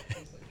don't.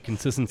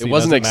 Consistency. It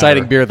wasn't an doesn't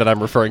exciting matter. beer that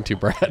I'm referring to,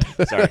 Brad.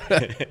 Sorry.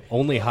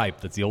 Only hype.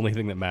 That's the only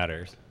thing that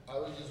matters. I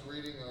was just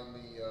reading on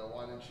the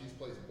Wine and Cheese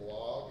Place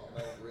blog,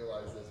 and I didn't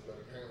realize this, but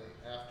apparently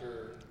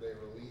after they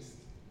released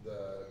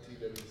the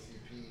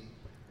TWCP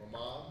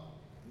Mama,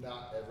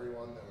 not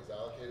everyone that was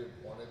allocated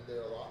wanted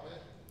their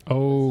allotment.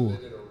 Oh. So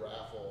they did a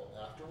raffle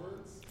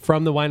afterwards.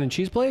 From the Wine and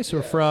Cheese Place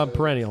or from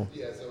Perennial?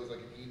 Yeah, so it was like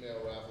an email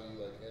raffle you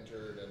like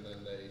entered, and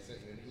then they sent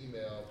you an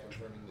email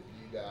confirming that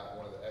you got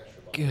one of the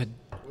extra bottles. Good.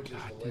 Which is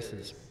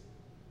hilarious.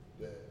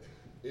 That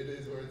it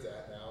is where it's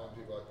at now, and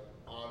people are like,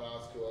 oh no,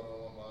 it's cool, I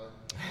don't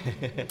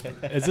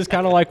want mine. Is this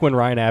kind of like when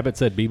Ryan Abbott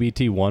said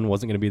BBT1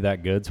 wasn't going to be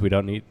that good, so we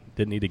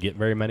didn't need to get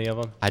very many of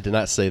them? I did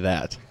not say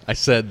that. I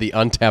said the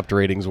untapped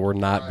ratings were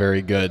not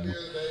very good.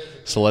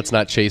 So let's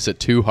not chase it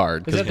too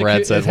hard, because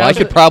Brad said, well, I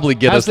could probably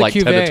get us like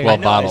 10 to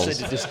 12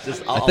 bottles.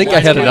 I think I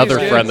had another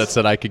friend that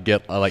said I could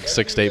get like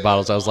 6 to 8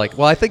 bottles. I was like,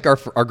 well, I think our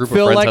group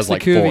Phil of friends likes has the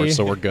like 4, Cuvée.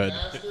 so we're good.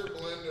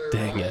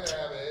 Dang it.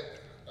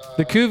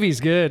 The Cuvie's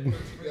good.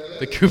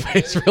 The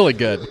Cuvée's really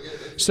good.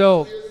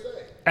 So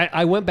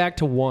I went back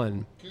to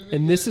 1,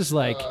 and this is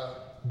like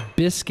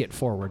biscuit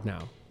forward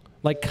now.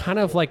 Like kind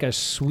of like a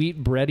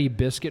sweet bready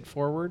biscuit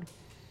forward.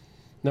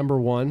 Number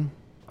 1,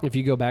 if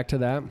you go back to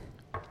that.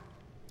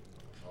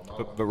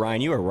 But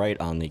Ryan, you are right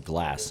on the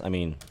glass. I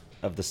mean,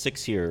 of the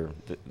 6 here,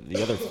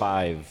 the other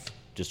 5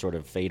 just sort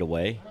of fade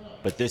away,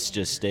 but this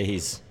just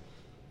stays.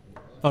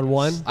 On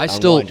 1? I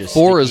still,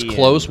 4 is sticky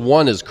close.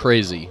 1 is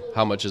crazy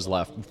how much is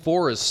left.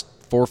 4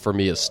 for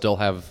me is still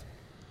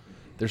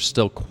there's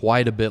still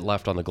quite a bit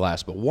left on the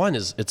glass, but 1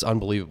 it's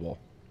unbelievable.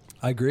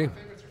 I agree.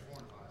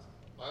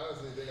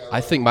 I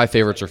think my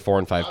favorites are 4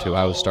 and 5 too.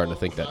 I was starting to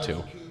think that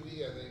too.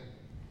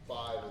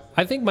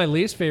 I think my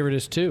least favorite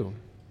is 2.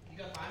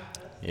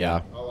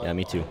 Yeah. Yeah,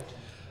 me too.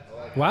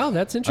 Wow,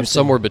 that's I'm interesting.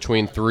 somewhere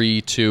between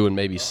 3, 2, and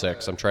maybe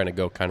 6. I'm trying to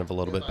go kind of a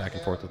little bit back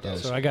and forth with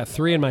those. So I got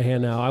 3 in my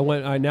hand now.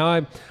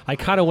 I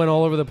kind of went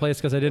all over the place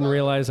because I didn't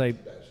realize I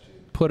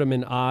put them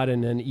in odd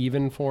and then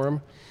even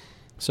form.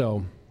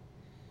 So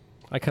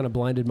I kind of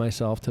blinded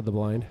myself to the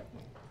blind.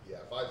 Yeah,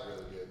 5's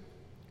really good.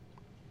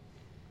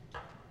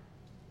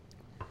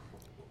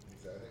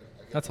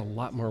 That's a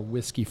lot more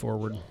whiskey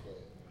forward.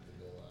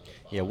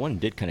 Yeah, 1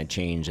 did kind of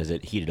change as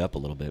it heated up a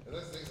little bit.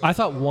 I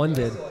thought 1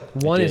 did.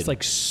 1 is did.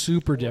 like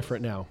super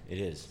different now. It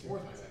is.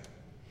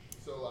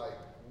 So like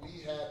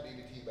we had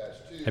BBT batch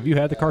 2. Have you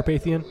had the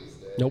Carpathian?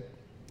 Nope.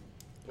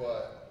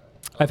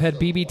 I've had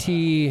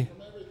BBT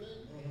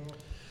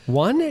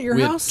 1 at your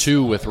We had house?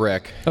 2 with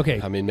Rick.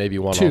 Okay. I mean, maybe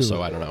 1 2.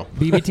 also. I don't know.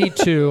 BBT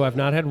 2. I've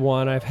not had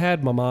 1. I've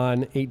had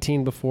Maman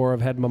 18 before.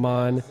 I've had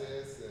Maman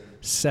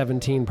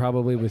 17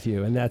 probably with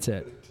you, and that's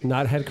it.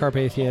 Not had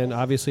Carpathian.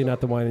 Obviously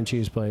not the Wine and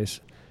Cheese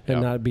Place, and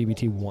Yeah. not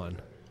BBT 1.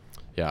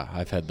 Yeah,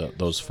 I've had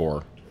those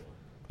 4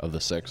 of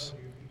the 6.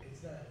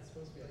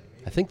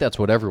 I think that's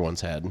what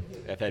everyone's had.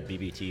 I've had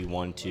BBT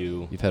 1,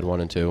 2. You've had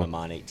 1 and 2. I'm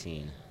on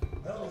 18.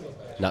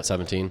 Not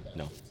 17?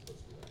 No.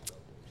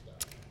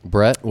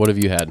 Brett, what have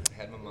you had?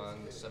 I had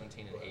Maman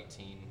 17 and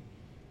 18,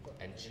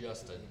 and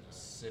just a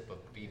sip of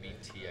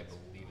BBT, I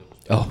believe it was.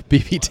 Oh,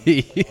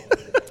 BBT.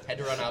 Had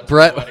to run out to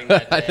Brett, the wedding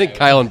that day. I think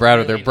Kyle and Brad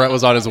were there. Brett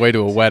was on his way to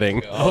a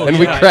wedding, and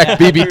we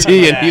cracked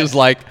BBT, and he was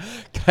like,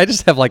 "Can I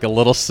just have like a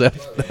little sip?"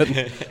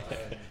 Then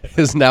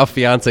his now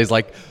fiance's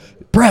like,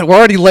 "Brett, we're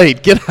already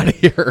late. Get out of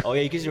here." Oh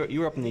yeah, because you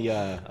were up in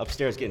the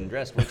upstairs getting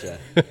dressed, weren't you?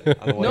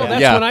 No,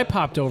 that's when I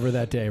popped over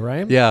that day,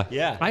 right? Yeah.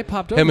 Yeah. I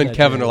popped over. Him and that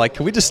Kevin day. are like,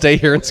 "Can we just stay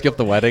here and skip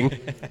the wedding?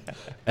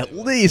 At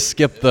least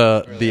skip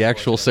the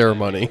actual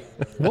ceremony."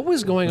 What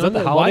was going Was on? that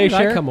the Why holiday did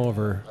share? I come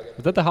over?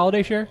 Was that the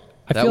holiday share?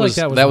 I feel like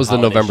that was the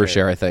holiday November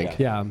share. share, I think.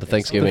 Yeah. The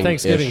Thanksgiving. The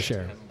Thanksgiving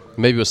share.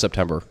 Maybe it was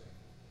September.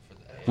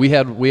 We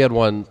had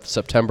one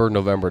September,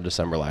 November,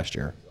 December last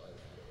year.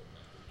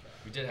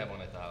 We did have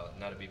one at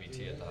not a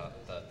BBT at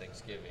the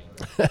Thanksgiving.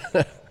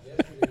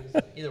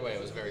 Either way,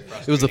 it was very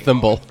frustrating. It was a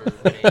thimble.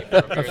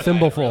 A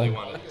thimbleful. Really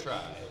wanted to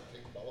try.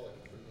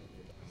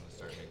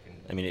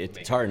 I mean,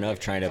 it's hard enough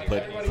trying to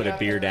put a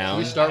beer down.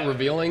 Should we start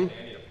revealing?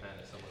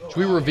 Should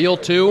we reveal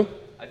two?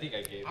 I think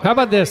I gave. How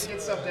about this?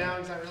 Get stuff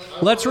down. 'Cause I really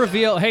Let's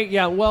reveal. Hey,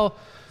 yeah, well,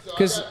 So I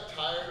because got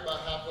tired about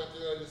halfway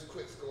through. I just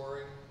quit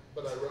scoring,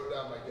 but I wrote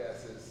down my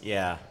guesses.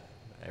 Yeah,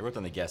 I wrote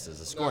down the guesses.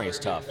 The scoring is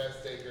tough.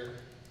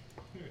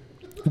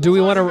 do we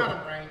want Not to?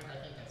 a rank. I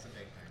think that's a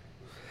big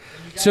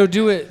thing. So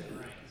do it.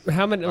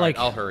 How many? All right, Like,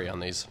 I'll hurry on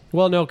these.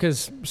 well, no,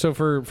 because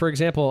for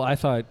example, I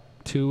thought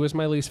 2 was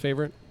my least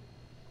favorite,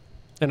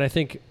 and I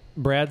think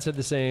Brad said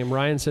the same.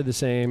 Ryan said the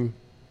same.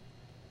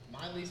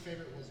 My least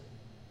favorite was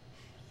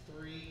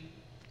 3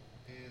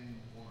 and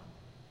 1.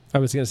 I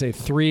was going to say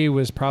 3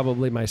 was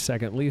probably my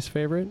second least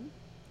favorite.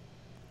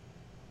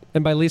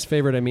 And by least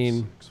favorite, I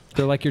mean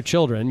they're like your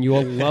children. You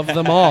will love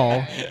them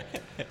all.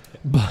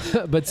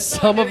 But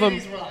some of them...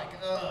 These were like,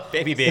 ugh.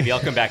 Baby, I'll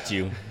come back to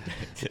you.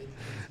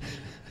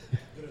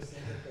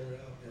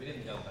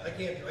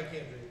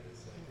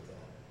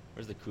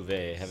 Where's the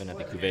cuvee? I haven't had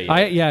the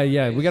cuvee yet.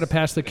 Yeah. We got to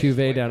pass the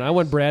cuvee down. I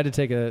want Brad to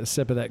take a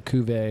sip of that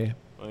cuvee.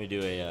 Want me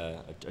to do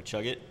a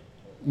chug it?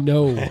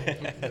 No.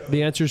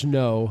 The answer's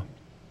no.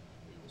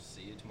 We'll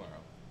see you tomorrow.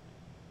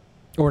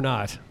 Or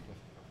not.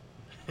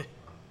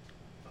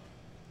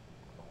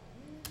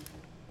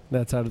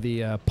 That's out of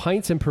the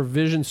Pints and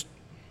Provisions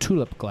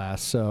tulip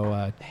glass.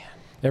 So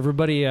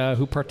everybody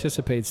who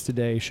participates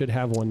today should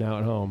have one now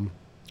at home.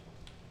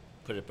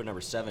 Put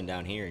number 7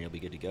 down here, and you'll be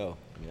good to go.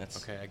 I mean,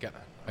 that's Okay,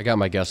 I got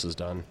my guesses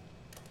done.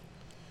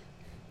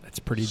 That's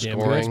pretty damn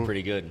Scoring. good. that's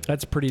pretty good.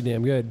 That's pretty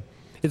damn good.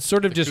 It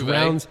sort of just cuvee?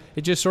 rounds.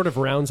 It just sort of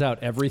rounds out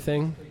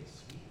everything.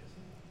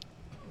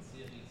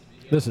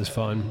 This is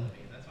fun.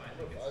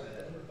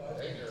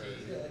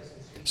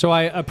 So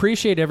I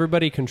appreciate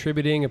everybody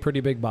contributing a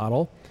pretty big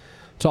bottle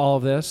to all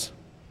of this.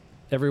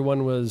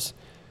 Everyone was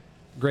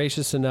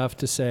gracious enough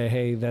to say,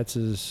 "Hey,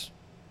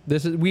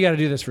 we got to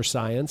do this for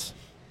science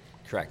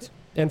Correct.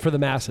 and for the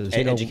masses.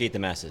 And educate the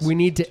masses. We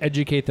need to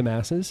educate the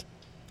masses."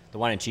 The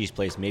wine and cheese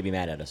place may be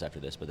mad at us after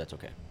this, but that's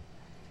okay.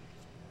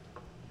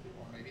 Or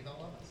maybe they'll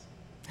love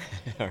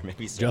us. Or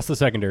maybe so. Just the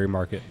secondary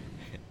market.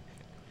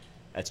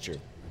 That's true.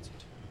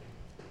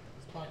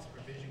 Those Pints and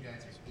Provision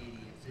guys are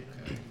idiots.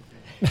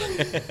 They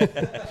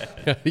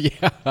couldn't do things.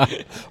 Yeah.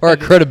 Or our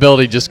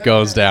credibility just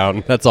goes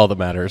down. That's all that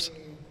matters.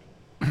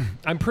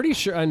 I'm pretty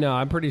sure.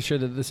 I'm pretty sure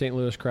that the St.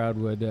 Louis crowd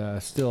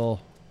would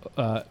still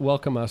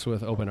welcome us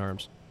with open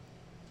arms.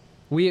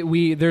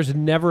 We there's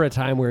never a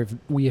time where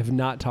we have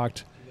not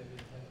talked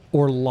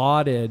or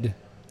lauded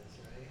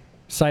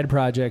Side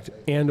Project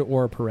and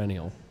or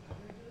Perennial.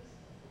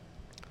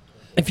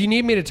 If you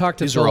need me to talk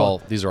to These Phil, are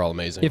all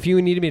amazing. if you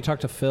need me to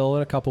talk to Phil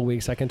in a couple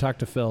weeks, I can talk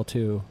to Phil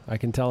too. I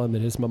can tell him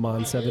that his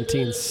Maman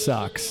 17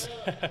 sucks.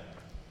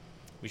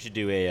 We should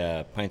do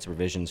a Pints and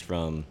Provisions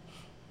from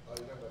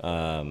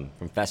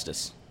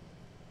Festus.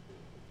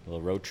 A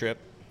little road trip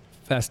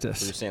through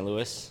Festus. St.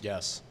 Louis.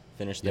 yes.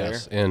 Finish there.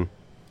 Yes. In.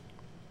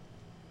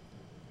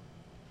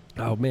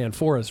 Oh man,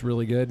 4 is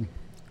really good.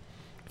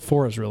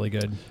 4 is really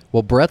good.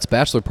 Well, Brett's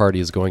bachelor party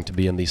is going to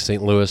be in the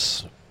St.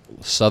 Louis,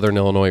 Southern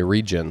Illinois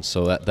region,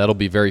 so that'll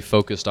be very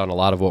focused on a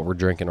lot of what we're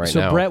drinking right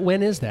now. So Brett,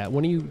 when is that?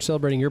 When are you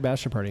celebrating your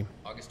bachelor party?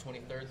 August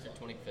 23rd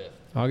through 25th.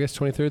 August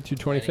 23rd through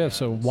 25th.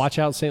 So watch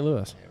out, St.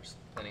 Louis. Yeah,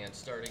 we're planning on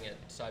starting at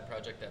Side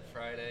Project that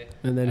Friday.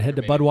 And then After head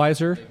to maybe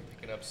Budweiser.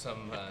 Picking up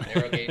some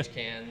narrow gauge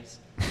cans.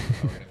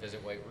 We're going to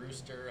visit White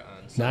Rooster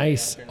on Sunday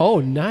Nice. afternoon. Oh,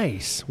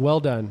 nice. Well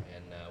done.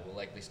 And we'll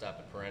likely stop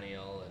at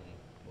Perennial and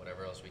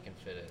whatever else we can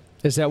fit in.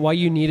 Is that why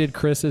you needed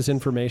Chris's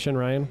information,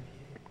 Ryan?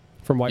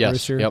 From White yes.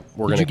 Rooster? Yep.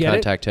 We're Did going you to get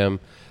contact him.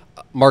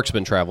 Mark's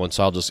been traveling,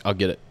 so I'll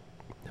get it.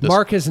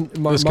 Mark isn't.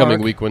 This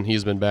coming week when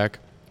he's been back.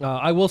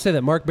 I will say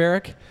that Mark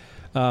Barrick,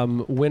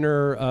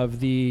 winner of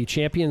the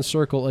Champions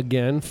Circle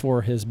again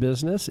for his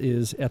business,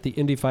 is at the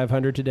Indy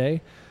 500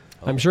 today.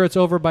 I'm sure it's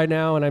over by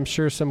now, and I'm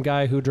sure some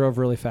guy who drove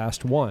really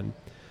fast won.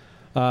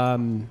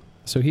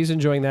 So he's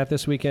enjoying that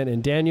this weekend.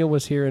 And Daniel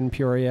was here in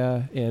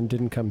Peoria and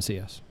didn't come see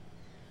us.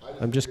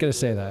 I'm just going to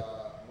say that.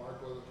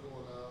 Mark wasn't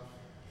cool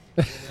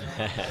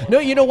enough. No,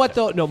 you know what,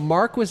 though? No,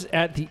 Mark was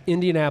at the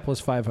Indianapolis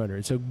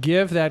 500, so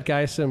give that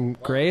guy some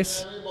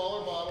grace.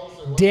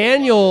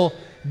 Daniel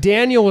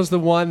was the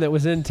one that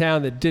was in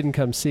town that didn't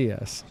come see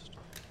us.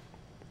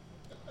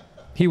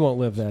 He won't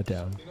live that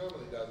down. He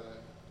normally doesn't.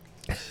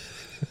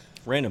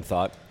 Random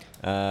thought.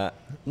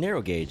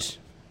 Narrow gauge.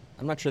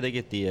 I'm not sure they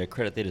get the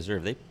credit they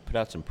deserve. They put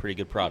out some pretty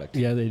good product.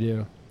 Yeah, they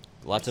do.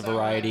 Lots of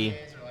variety.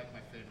 IPAs are like my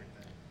favorite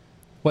thing.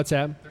 What's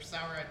that? Their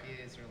sour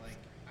IPAs are like,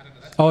 I don't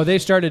know. That's Oh, they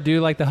started to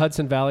do like the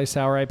Hudson Valley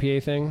Sour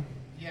IPA thing?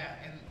 Yeah,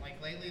 and like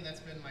lately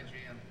that's been my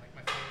jam, like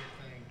my favorite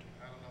thing.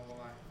 I don't know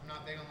why. I'm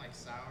not big on like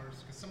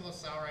sours, because some of those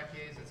sour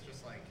IPAs, it's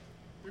just like,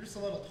 they're just a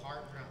little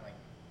tart, they're not like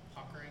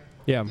puckering.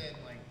 Yeah. Then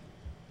like,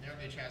 Narrow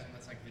Gauge has one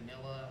that's like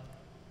vanilla,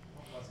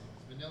 what was it?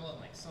 It was vanilla and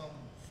like some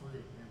fruit,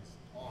 and it was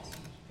awesome.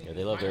 Yeah,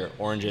 they love their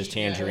oranges,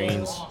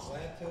 tangerines.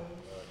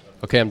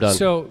 Okay, I'm done.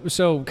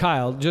 So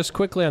Kyle, just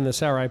quickly on the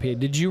sour IPA,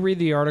 did you read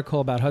the article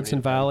about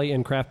Hudson Valley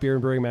in Craft Beer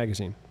and Brewing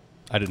Magazine?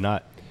 I did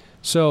not.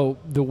 So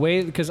the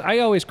way, because I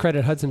always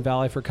credit Hudson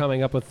Valley for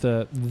coming up with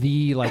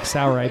the like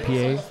sour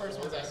IPA,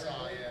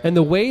 and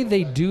the way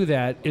they do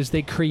that is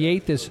they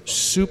create this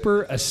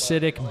super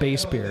acidic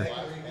base beer,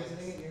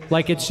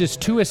 like it's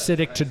just too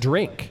acidic to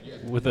drink.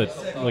 With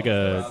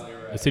a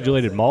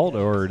acidulated malt,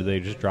 or do they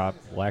just drop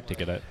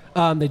lactic in it?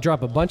 They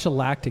drop a bunch of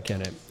lactic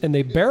in it, and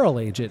they barrel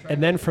age it,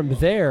 and then from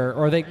there,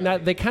 or they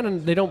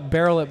don't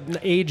barrel it,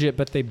 age it,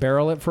 but they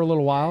barrel it for a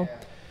little while,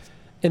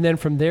 and then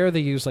from there they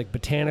use like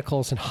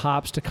botanicals and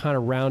hops to kind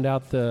of round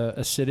out the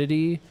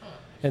acidity,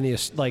 and the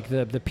pH. By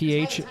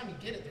the time you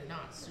get it, they're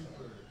not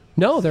super.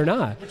 No, they're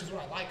not. Which is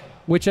what I like about it.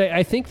 Which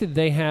I think that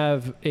they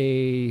have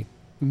a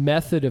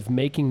method of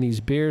making these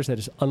beers that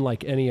is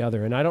unlike any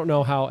other. And I don't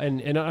know how,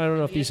 and I don't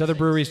know if these other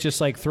breweries just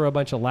like throw a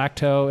bunch of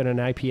lacto in an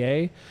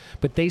IPA,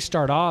 but they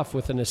start off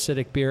with an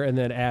acidic beer and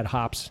then add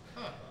hops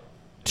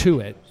to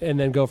it and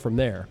then go from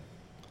there,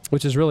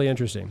 which is really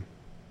interesting.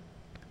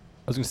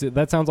 I was going to say,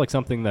 that sounds like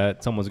something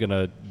that someone's going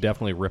to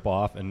definitely rip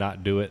off and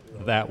not do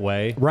it that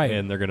way. Right.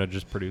 And they're going to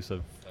just produce a...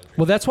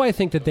 Well, that's why I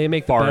think that they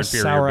make the Far best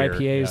inferior sour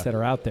beer, IPAs yeah. that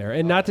are out there.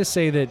 And not to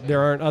say that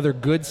there aren't other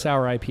good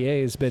sour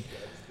IPAs, but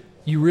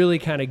you really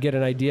kind of get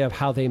an idea of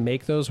how they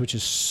make those, which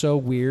is so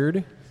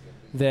weird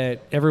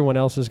that everyone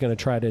else is going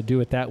to try to do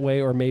it that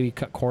way or maybe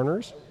cut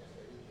corners.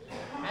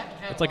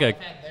 It's like a... I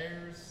had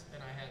theirs,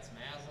 and I had some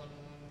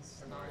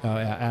Aslan's. Oh,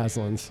 yeah,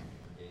 Aslan's.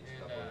 And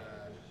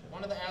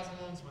one of the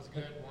Aslan's was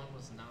good, one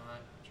was not.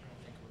 I'm trying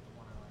to think of what the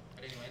one I liked.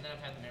 But anyway, and then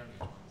I've had the Narrow Gauge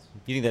ones.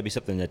 Do you think that'd be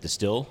something that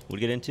Distill would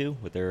get into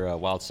with their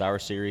Wild Sour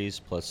series,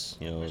 plus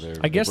their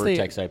I guess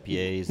Vertex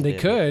IPAs? They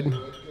could.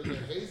 Because their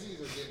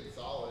hazies are getting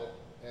solid.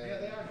 And yeah,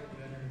 they are getting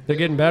better. They're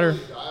getting better.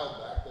 Really dialed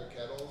back their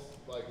kettles.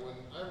 Like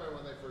I remember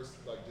when they first,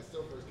 like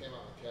Distill first came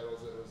out with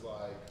kettles, it was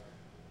like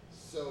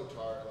so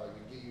tart, like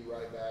it get you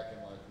right back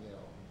and like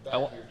back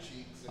of your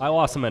cheeks. I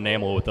lost some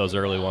enamel with those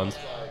early ones.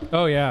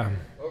 Oh yeah.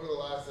 Over the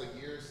last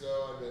year or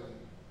so, I've been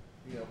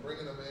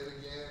bringing them in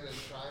again and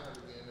trying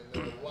them again, and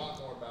they're a lot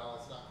more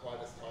balanced, not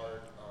quite as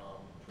tart,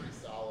 pretty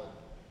solid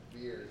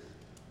beers,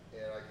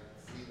 and I can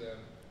see them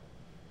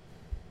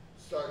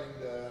starting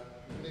to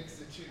mix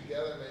the two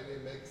together, maybe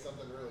and make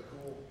something really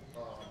cool.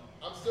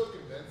 I'm still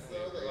convinced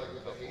though that like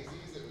with the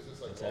hazies, it was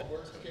just like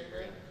Goldworks came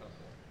in.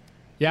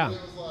 Yeah.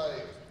 It was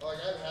like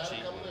I've had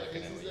a couple of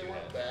their hazies, they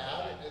weren't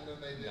bad, and then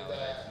they did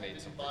that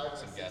 55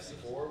 and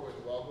 64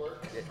 with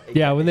Weldworks.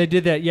 Yeah, when they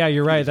did that, yeah,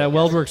 you're right. That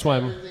Weldworks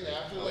one.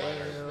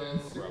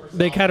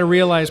 They kind of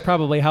realized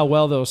probably how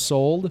well those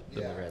sold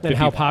and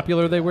how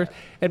popular they were.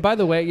 And by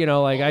the way, I.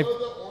 Orange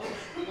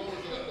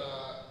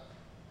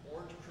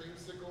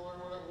creamsicle or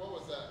whatever. What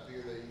was that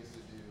beer they used to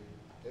do?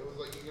 It was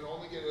like you could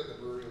only get it at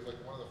the brewery. It was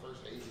like one of the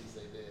first hazies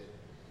they did.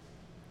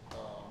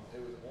 It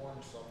was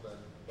orange something,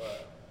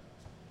 but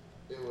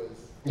it was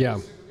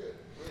super good.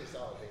 Really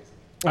solid hazy.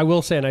 I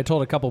will say, and I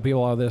told a couple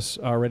people all this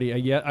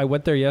already. I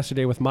went there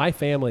yesterday with my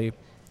family,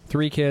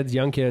 3 kids,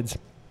 young kids.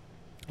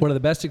 One of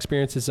the best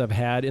experiences I've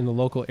had in the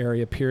local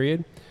area,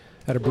 period,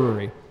 at a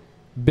brewery.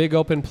 Big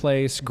open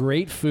place,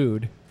 great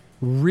food,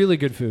 really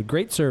good food,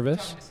 great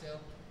service.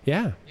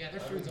 Yeah. Yeah, their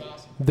food's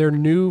awesome. Their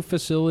new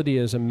facility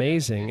is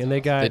amazing, and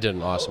they did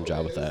an awesome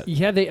job with that.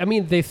 Yeah,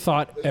 they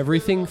thought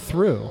everything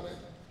through.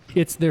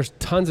 There's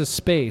tons of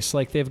space.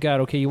 Like they've got,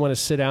 okay, you want to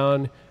sit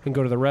down and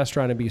go to the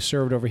restaurant and be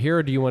served over here,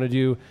 or do you want to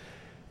do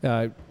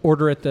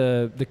order at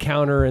the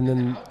counter and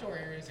then? The outdoor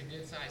area is a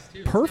good size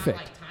too. Perfect.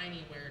 It's not like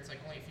tiny where it's like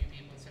only a few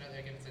people and sit out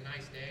there. If it's a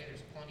nice day,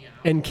 there's plenty of.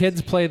 And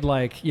kids played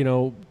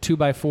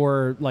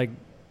 2x4 like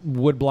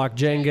woodblock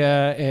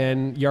Jenga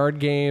and yard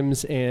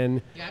games,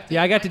 and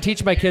I got to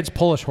teach my kids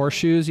Polish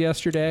horseshoes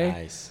yesterday.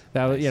 Nice.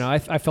 That was,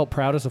 I felt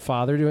proud as a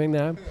father doing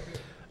that.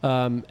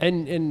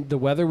 And the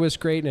weather was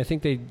great, and I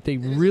think they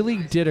really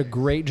did a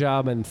great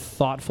job and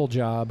thoughtful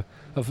job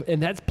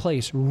and that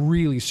place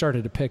really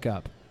started to pick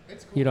up.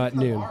 It's cool. At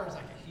noon. The bar is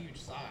like a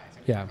huge size.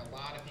 Yeah. Like a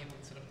lot of people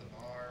can sit up at the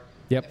bar.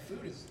 Yep. The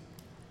food is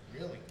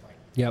really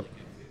Yep. really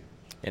good food.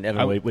 And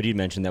Evan, what you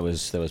mentioned that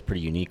was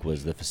pretty unique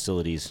was the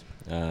facilities,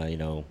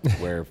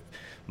 where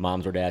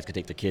moms or dads could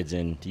take their kids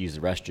in to use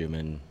the restroom,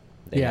 and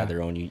they had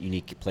their own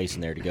unique place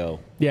in there to go.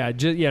 Yeah,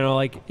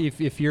 like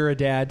if you're a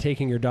dad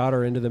taking your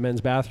daughter into the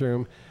men's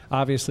bathroom,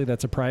 obviously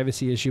that's a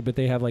privacy issue, but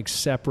they have like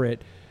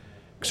separate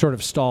sort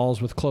of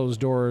stalls with closed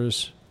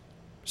doors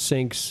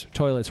sinks,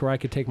 toilets where I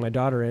could take my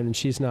daughter in and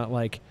she's not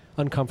like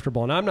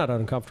uncomfortable and I'm not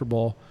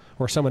uncomfortable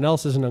or someone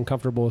else isn't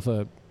uncomfortable with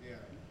a,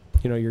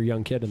 your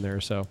young kid in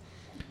there. So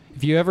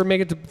if you ever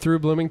make it through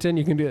Bloomington,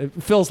 you can do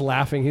it. Phil's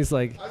laughing. He's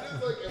like, I'm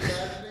just like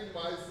imagining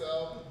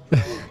myself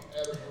drunk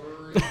at a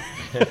brewery,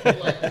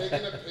 like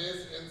taking a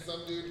piss and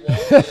some dude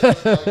walking in with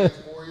like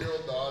his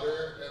 4-year-old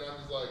daughter, and I'm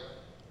just like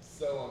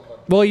so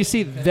uncomfortable. well, you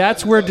see,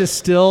 that's where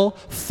Distill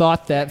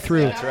thought that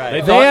through. That's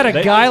right. They had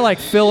a guy like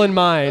Phil in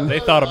mind. They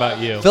thought about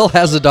you. Phil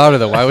has a daughter,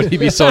 though. Why would he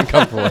be so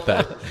uncomfortable with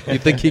that?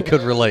 You'd think he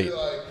could relate.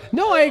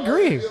 No, I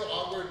agree. Feel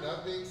awkward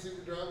not being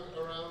super drunk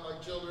around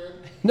like children.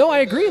 No, I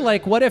agree.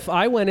 Like, what if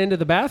I went into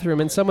the bathroom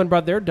and someone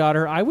brought their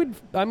daughter? I would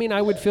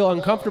feel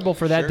uncomfortable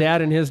for that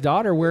dad and his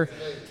daughter where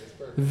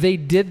they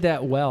did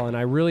that well, and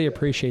I really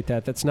appreciate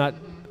that. That's not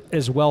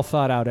as well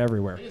thought out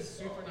everywhere.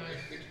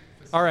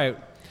 All right.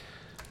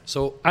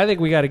 So I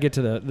think we got to get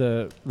to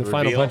the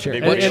final reveal? punch here.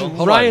 Big And, reveal? and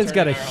Hold Ryan's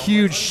got a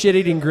huge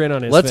shit-eating grin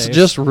on his let's face.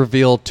 just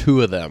reveal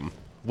 2 of them.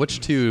 Which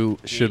 2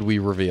 should we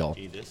reveal?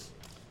 I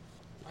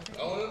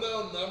want to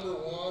know number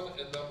 1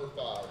 and number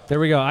 5. There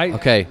we go.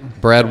 Okay,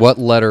 Brad, what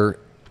letter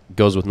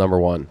goes with number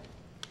 1?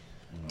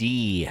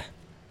 D.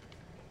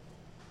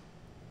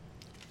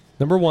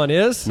 Number 1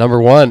 is? Number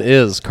 1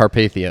 is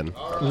Carpathian.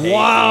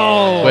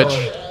 Wow. Which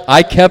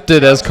I kept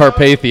it as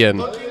Carpathian.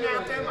 Looking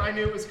at them, I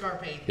knew it was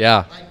Carpathian.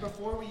 Yeah. Like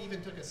before we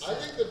even took a sip. I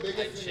think the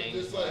biggest thing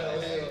is just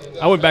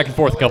like I went back and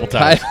forth a couple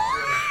times.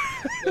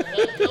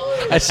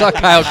 I saw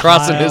Kyle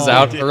crossing his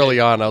out early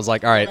on. I was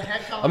like, all right,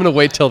 I'm going to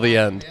wait till the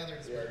end. the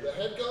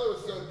head color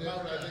was so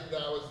different. I think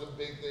that was the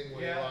big thing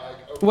where you're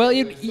like, okay, Well,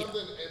 there's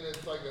something and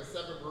it's like a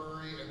separate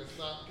brewery and it's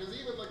not because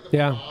even like the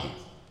Mons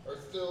are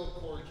still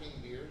Corey King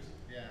beers.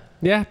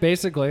 Yeah,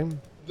 basically.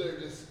 They're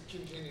just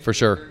continuing For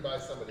sure. brewed by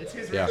somebody else.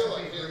 Yeah. Still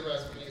like his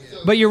recipe.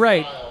 Still But you're his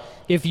right. style.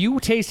 If you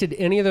tasted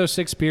any of those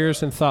 6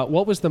 beers and thought,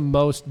 what was the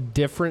most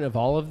different of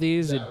all of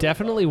these, it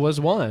definitely was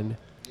one.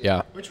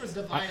 Yeah. Which was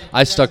divided.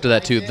 I stuck to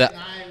that too. That,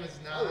 I was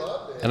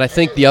not. and I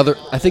think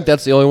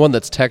that's the only one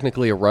that's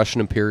technically a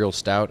Russian Imperial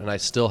Stout, and I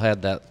still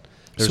had that.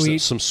 There's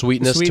Sweet- some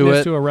sweetness, sweetness to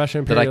it to a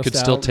Russian that I Imperial could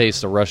still Stout.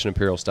 taste a Russian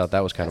Imperial Stout.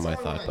 That was kind of my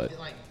thought, but.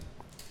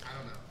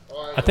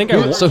 I think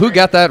So who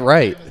got that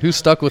right? Who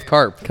stuck with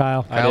Carp?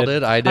 Kyle. Kyle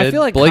did. I did. I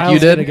feel like Blake, Kyle's you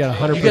did. gonna get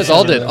 100% You guys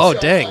all of did. this. Oh,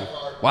 dang!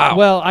 Wow.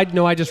 Well,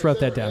 I just wrote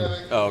that down.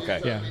 Oh,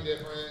 okay. Yeah.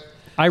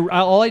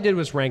 All I did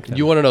was rank them.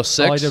 You want to know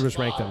 6? All I did was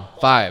rank them.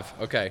 5.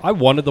 Okay. I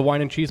wanted the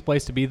wine and cheese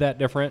place to be that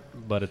different,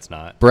 but it's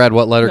not. Brad,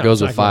 what letter No,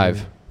 goes it's with not gonna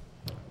 5?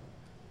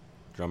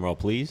 Drum roll,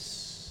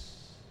 please.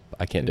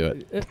 I can't do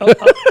it.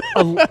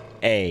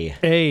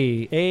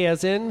 A. A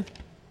as in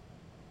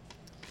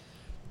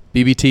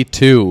BBT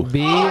 2.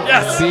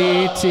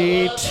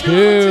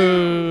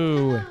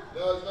 BT2.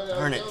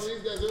 Darn it.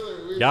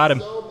 Got him.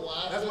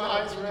 That's my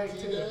highest rank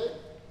today.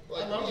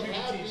 Like we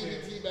had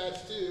BBT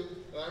batch 2,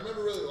 and I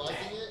remember really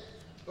liking it,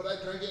 but I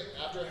drank it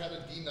after I had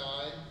a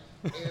D9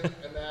 and a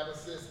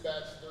Navisis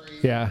batch 3.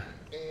 Yeah.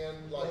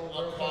 And like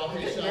a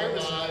coffee shop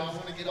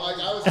vibe. Like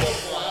I was so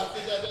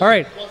blasted that day. All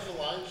right. Plus the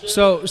lime shake.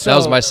 So That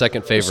was my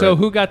second favorite. So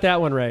who got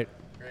that one right?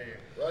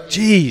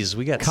 Jeez,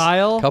 we got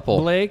Kyle, a couple.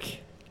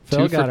 Blake,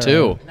 Phil 2 got for it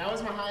 2. right. And that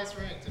was my highest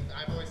ranked. And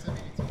I've always said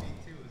BBT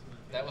 2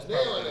 That was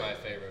probably my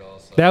favorite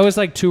also. That was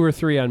like 2 or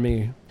 3 on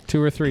me.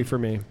 2 or 3 for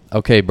me.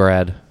 Okay,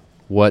 Brad,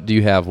 what do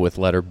you have with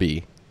letter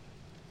B?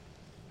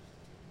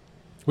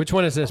 Which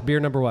one is this? Beer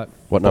number what?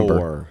 What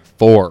number?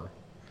 4.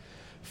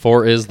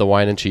 4 is the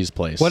wine and cheese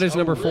place. What is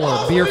number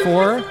 4? Beer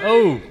 4?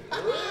 Oh.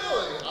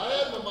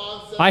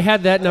 I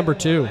had that number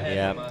 2.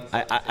 Yeah.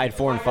 I had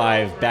 4 and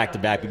 5 back to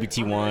back.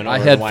 BBT 1. I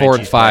over had the wine 4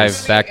 and cheese 5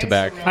 place. back to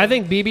back. I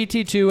think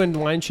BBT 2 and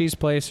Wine Cheese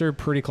Place are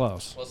pretty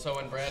close. Well, so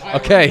when Brad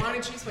Okay. Wine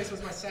and cheese place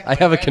was my second. I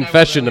have a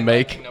confession to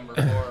make.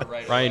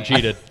 Ryan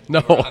cheated.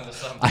 No,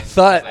 I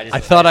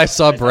thought I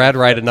saw Brad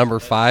write a number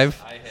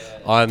 5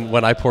 on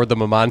when I poured the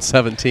Maman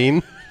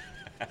 17.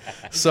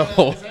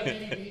 So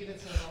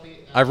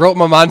I wrote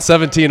Maman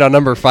 17 on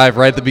number 5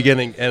 right at the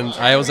beginning, and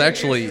I was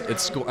actually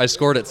I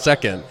scored it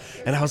second,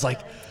 and I was like,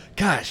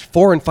 gosh,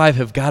 4 and 5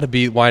 have got to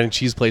be Wine and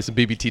Cheese Place and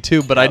BBT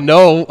 2, but I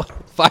know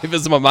 5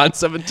 is Maman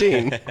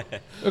 17.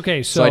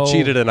 Okay, So I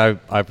cheated and I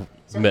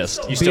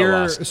missed. You still beer,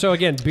 lost. So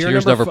again, beer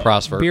Cheers number never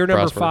prosper. Beer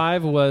number Prosper.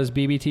 5 was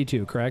BBT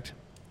 2, correct?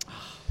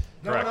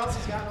 No one else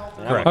has gotten all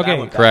 3. Correct.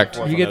 Okay, Correct.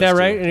 You get that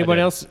right? Anyone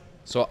else?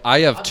 So I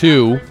have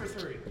 2.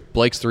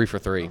 Blake's 3 for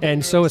 3.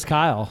 And so is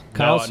Kyle. No,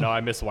 Kyle's, no, I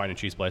missed the wine and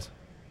cheese place.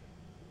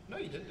 No,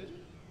 you didn't, did you?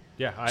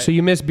 Yeah. So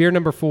you missed beer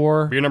number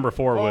 4. Beer number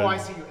 4 Oh, I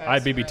was see you I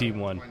asked BBT that.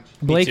 1.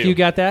 Blake, Me too. you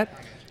got that?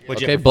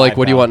 What'd you Okay, have for Blake, 5,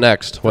 what do you Kyle? want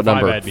next? What For 5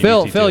 number? I had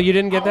Phil, BBT Phil, 2. you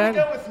didn't get I'm gonna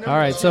that? go with number All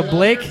right, so 2.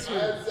 Blake. I had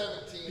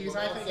 17. Because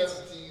I think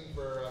 17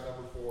 for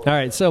number 4. All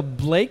right, so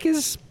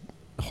Blake's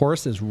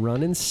horse is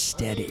running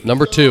steady.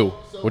 Number 2.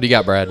 What do you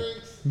got, Brad?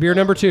 Beer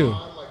number 2.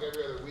 Like every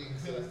other week.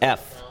 So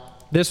F.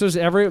 This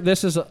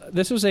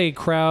was a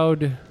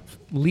crowd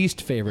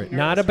least favorite.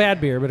 Not a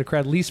bad beer, but a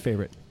crowd least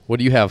favorite. What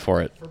do you have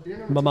for it?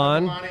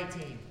 Maman. Maman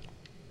 18.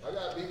 I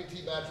got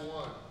BBT batch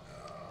 1.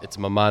 It's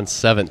Maman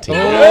 17. I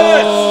knew it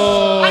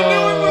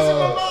was a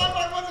Maman, but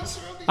I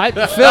wasn't sure.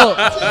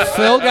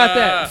 Phil got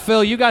that.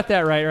 Phil, you got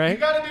that right? You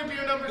got to do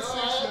beer number 6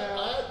 now.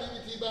 I had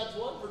BBT batch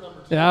 1 for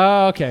number 2.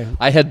 Oh, okay.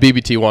 I had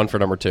BBT 1 for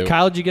number 2.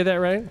 Kyle, did you get that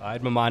right? I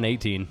had Maman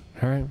 18.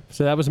 All right.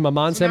 So that was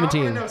Maman So now I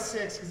 17. want to know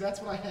 6 because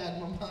that's what I had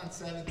Maman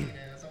 17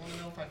 as. I want to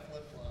know if I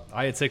flip-flop.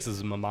 I had 6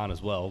 as Maman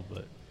as well,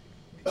 but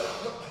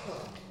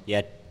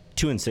Yeah,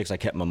 2 and 6 I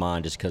kept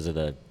Maman just because of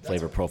the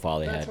flavor profile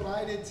they That's had. what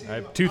I did too. I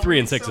have 2, 3,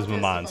 and 6 as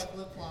Mamans.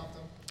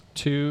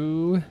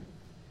 2,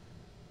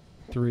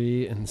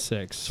 3, and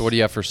 6. So what do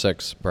you have for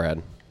 6,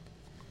 Brad?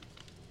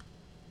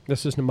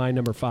 This is my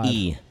number 5.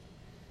 E.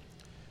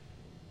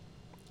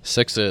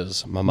 6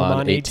 is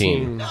Maman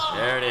 18.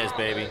 There it is,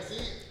 baby.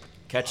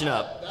 Catching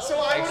up. So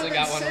I would Actually have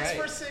got been one 6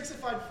 right. for 6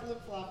 if I'd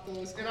flip-flopped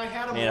those, and I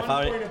had them Man,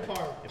 1 point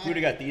apart. if we would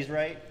have got these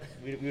right,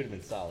 we would have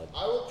been solid.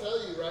 I will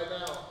tell you right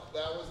now,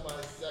 that was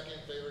my second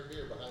favorite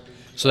beer behind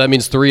BBT. So that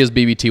means 3 is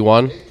BBT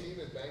 1. 18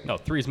 is banging. no,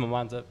 3 is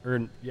Maman's up.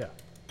 Or yeah.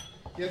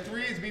 Yeah,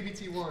 3 is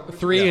BBT1. which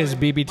 3 is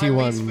my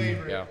BBT1. least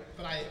favorite, Yeah.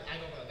 but I don't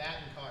know, that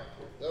and card.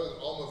 That was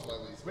almost my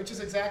least. Which is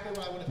exactly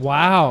what I would have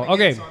Wow, done.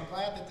 okay. So I'm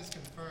glad that this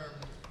confirmed.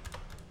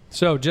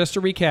 So just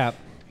to recap,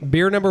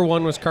 beer number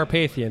 1 was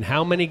Carpathian.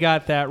 How many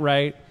got that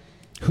right?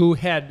 Who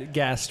had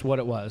guessed what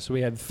it was?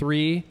 We had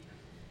 3.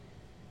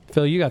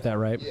 Phil, you got that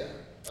right. Yeah,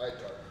 I had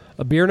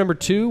card. Beer number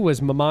 2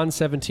 was Maman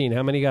 17.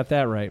 How many got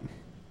that right?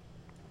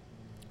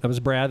 That was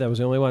Brad. That was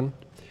the only one.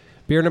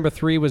 Beer number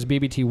 3 was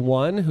BBT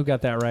 1. Who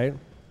got that right?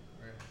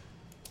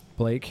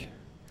 Blake.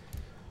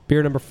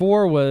 Beer number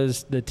 4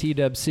 was the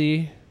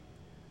TWC.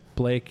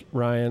 Blake,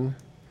 Ryan.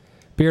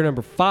 Beer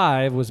number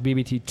 5 was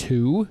BBT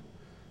 2.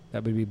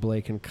 That would be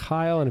Blake and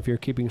Kyle. And if you're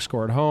keeping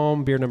score at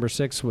home, beer number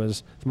 6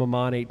 was the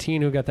Maman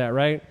 18. Who got that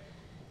right?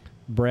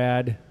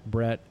 Brad,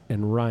 Brett,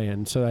 and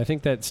Ryan. So I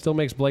think that still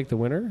makes Blake the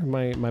winner.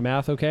 My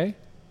math okay?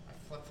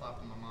 I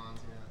flip-flopped the Mamans,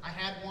 yeah. I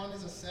had one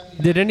as a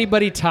 70. Did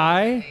anybody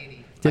tie?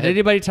 Did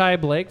anybody tie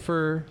Blake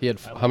for? He had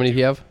how many did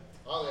he have?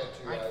 I only had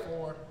 2. I had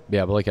 4.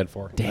 Yeah, Blake had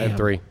 4. I had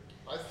 3.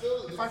 I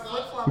still, If I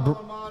flip-flop the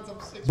Mamans,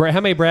 I'm 6. Brad,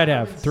 how many Brad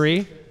have?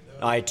 3?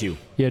 I had 2.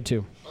 You had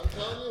 2. I'm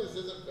telling you, this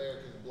isn't fair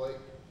because Blake,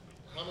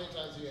 how many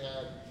times you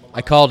had Maman?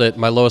 I called it.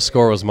 My lowest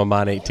score was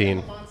Maman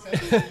 18.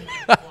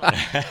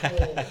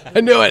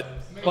 I knew it.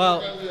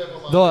 Well,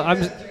 though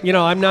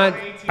I'm not.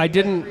 I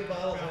didn't.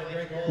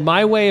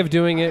 My way of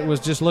doing it was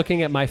just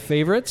looking at my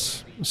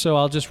favorites. So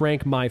I'll just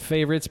rank my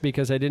favorites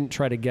because I didn't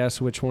try to guess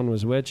which one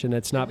was which, and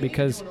it's not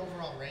because. An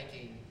overall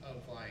ranking of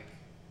like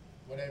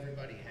what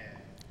everybody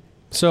had.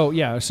 So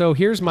yeah. So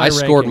here's my. I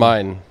scored ranking.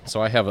 mine,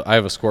 so I have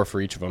a score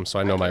for each of them, so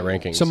I know my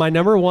rankings. So my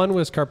number 1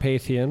 was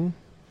Carpathian.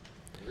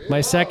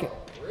 My second.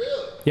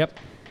 Yep.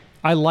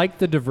 I liked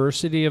the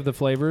diversity of the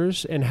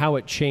flavors and how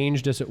it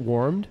changed as it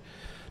warmed.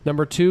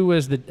 Number 2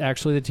 was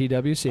actually the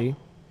TWC.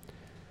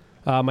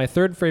 My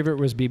third favorite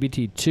was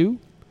BBT 2.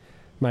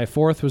 My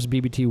fourth was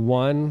BBT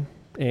 1.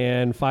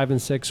 And 5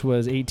 and 6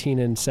 was 18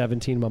 and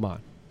 17 Maman.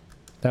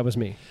 That was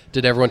me.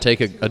 Did everyone take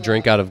a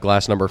drink out of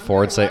glass number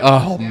 4 and say,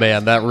 "Oh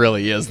man, that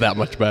really is that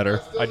much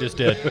better"? I just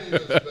did.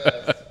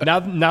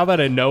 now that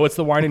I know it's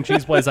the wine and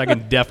cheese place, I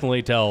can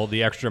definitely tell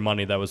the extra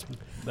money that was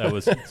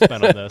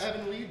spent on this.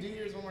 Evan, will you do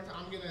yours one more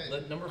time? I'm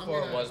gonna. Number I'm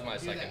 4 gonna was my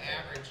do second the favorite.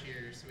 average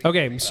here. So we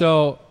Okay, can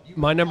so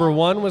my number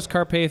 1 was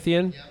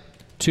Carpathian.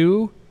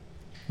 2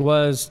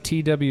 was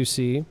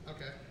TWC.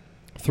 Okay.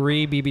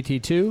 3 BBT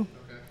 2. Okay.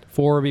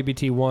 4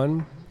 BBT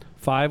 1.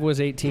 5 was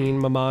 18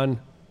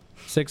 Maman.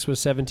 6 was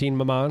 17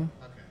 Maman.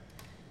 Okay.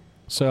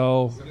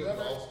 So,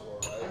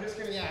 I'm just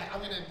gonna. Yeah, I'm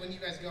gonna. When you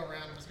guys go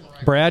around, I'm just gonna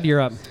write. Brad, you're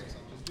up.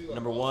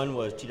 Number 1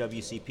 was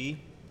TWCP.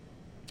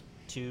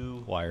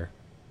 2 Wire.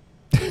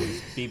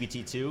 was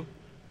BBT 2.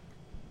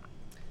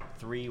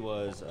 3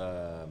 was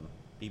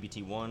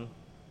BBT 1.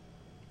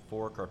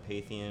 4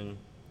 Carpathian.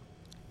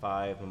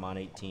 5 Maman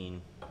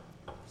 18.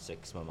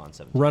 6 Maman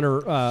 17.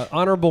 Runner,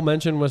 honorable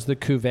mention was the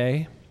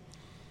Cuvée.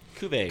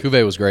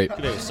 Cuvée was great.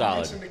 Cuvée was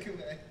solid. Cuvée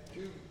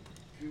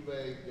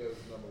goes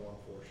number 1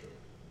 for sure.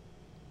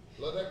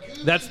 Love that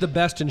Cuvée. That's the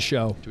best in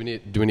show. Do we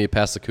need to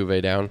pass the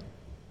Cuvée down?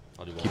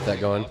 I'll do Keep that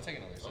going. I'll take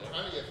another sip. I'm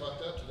trying to get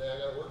fucked up today. I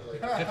gotta work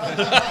later.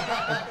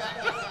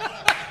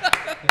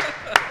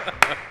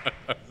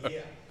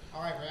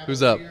 All right, Rabbit,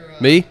 Who's up? you're,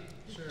 Me?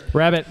 Sure.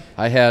 Rabbit.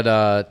 I had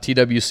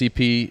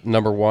TWCP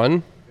number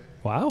 1.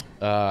 Wow.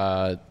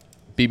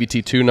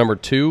 BBT 2 number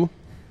 2.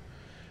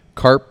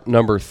 Carp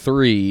number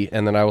 3,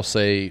 and then I will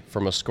say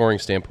from a scoring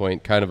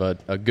standpoint, kind of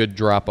a good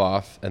drop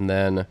off, and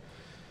then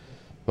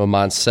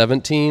Maman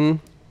 17.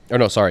 Oh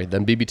no, sorry.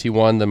 Then BBT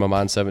 1, then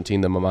Maman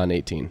 17, then Maman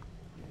 18.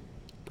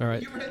 All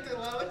right. You ranked it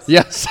lowest?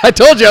 Yes, I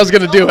told you I was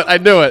going to do it. I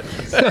knew it.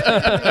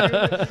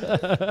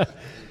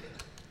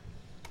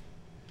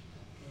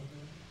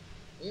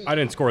 I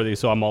didn't score these,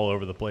 so I'm all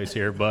over the place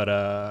here. But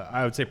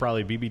I would say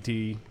probably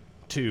BBT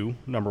 2,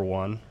 number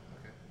 1.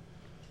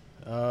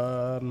 What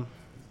I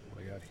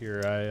got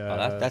here?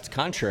 That's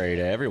contrary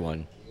to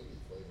everyone,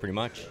 pretty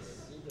much.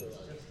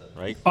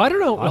 right? I don't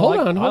know. Hold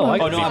on. Oh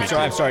no,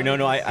 I'm sorry.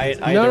 No, I had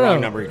the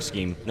wrong numbering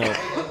scheme. No,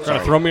 trying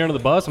to throw me under the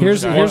bus.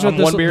 Here's I'm what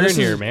one beer in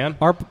here, man.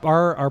 Our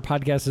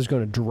podcast is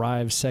going to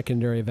drive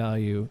secondary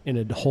value in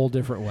a whole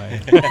different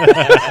way.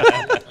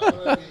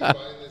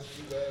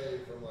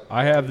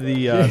 I have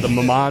the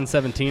Maman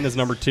 17 as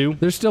number 2.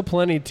 There's still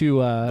plenty to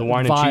the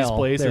Wine and Cheese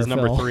Place is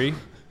number 3.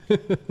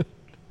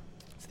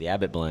 It's the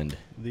Abbott blend.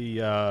 The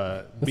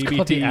Let's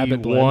call it the Abbott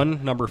BBT blend.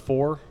 1 number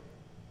 4.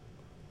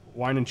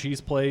 Wine and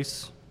Cheese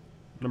Place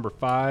number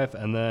 5,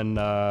 and then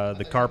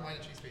the Carp. Wine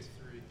and Cheese Place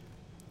 3.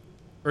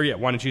 Or yeah,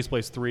 Wine and Cheese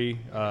Place 3.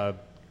 What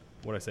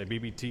did I say?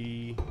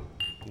 BBT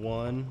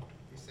 1.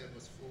 You said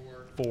was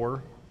 4.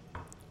 4.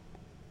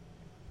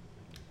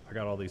 I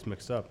got all these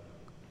mixed up.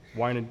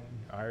 Wine and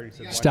I already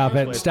said. Stop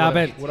it! Stop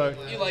it! You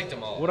liked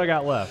them all. What I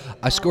got left?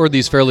 I scored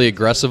these fairly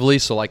aggressively,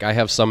 so like I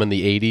have some in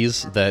the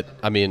 80s that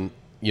I mean,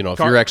 you know, if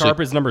you're actually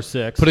Carp is number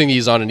 6. putting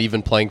these on an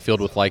even playing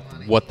field with like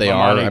what they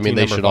Maman are, I 18, mean,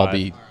 they number should all 5.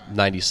 be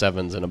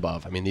 97s and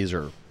above. I mean, these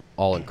are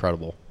all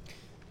incredible.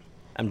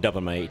 I'm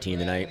dumping my 18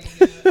 tonight.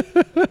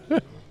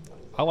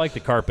 I like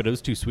the Carp, but it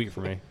was too sweet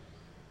for me.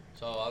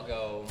 So I'll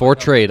go. For my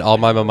trade, number all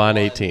my one Maman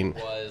 18.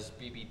 Was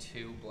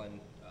BB2 blend,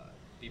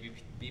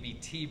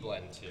 BBT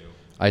blend 2.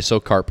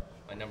 ISO Carp.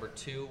 My number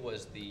 2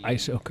 was the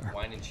ISO Carp.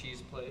 Wine and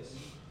Cheese Place.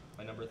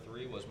 My number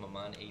 3 was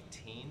Maman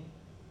 18.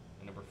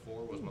 My number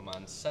 4 was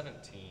Maman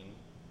 17.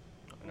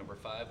 My number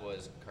 5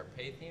 was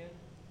Carpathian.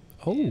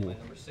 Oh. And my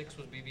number 6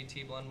 was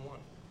BBT blend 1.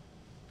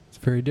 It's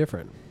very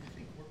different.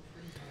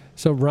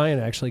 So Ryan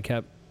actually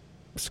kept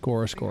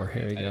score.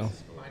 Here you go.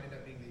 Mine ended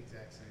up being the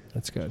exact same.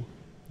 That's good.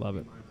 Love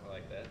it. I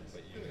like that,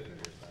 but you did yours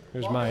better.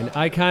 Here's mine.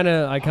 I kind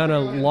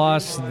of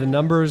lost the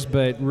numbers,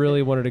 but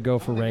really wanted to go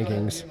for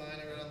rankings. Mine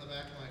I wrote on the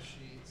back of my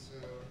sheet. So,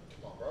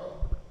 come on,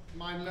 bro.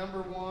 My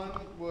number 1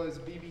 was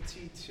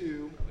BBT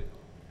 2.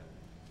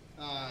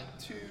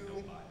 2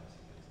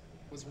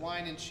 was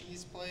Wine and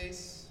Cheese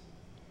Place.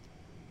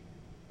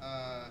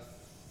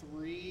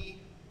 3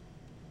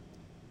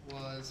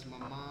 was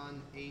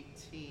Maman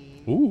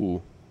 18.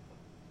 Ooh.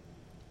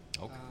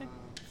 Okay.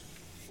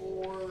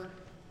 4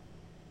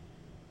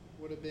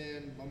 would have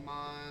been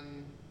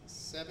Maman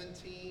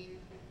 17.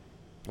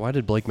 Why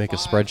did Blake make a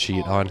 5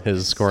 spreadsheet on Carp, his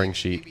and scoring 6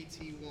 sheet?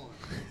 BBT 1.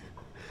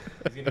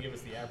 He's gonna give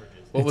us the averages.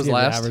 What was It's in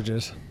the last?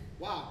 averages.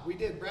 Wow, we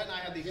did. Brett and I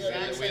had the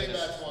exact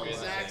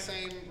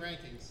same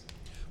rankings.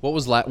 What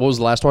was the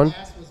last one?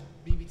 Last was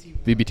BBT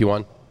 1. BBT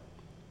 1.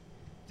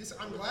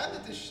 I'm glad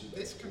that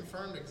this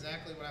confirmed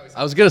exactly what I was.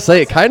 I was gonna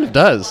say it kind of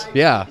does.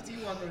 Yeah.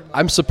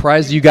 I'm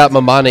surprised you got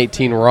Maman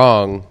 18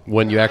 wrong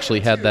when you actually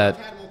had that.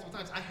 I've had multiple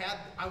times.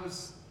 I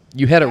was.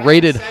 You had it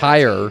rated 17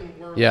 higher.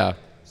 were Yeah.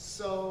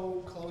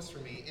 So close for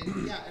me,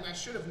 and yeah, and I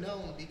should have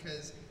known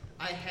because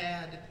I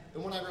had the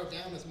one I wrote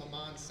down as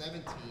Maman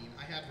 17.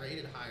 I had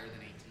rated higher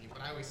than 18,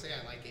 but I always say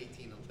I like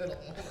 18 a little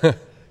more.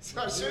 So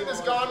I should have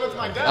just gone with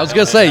my gut. I was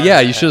gonna say, yeah,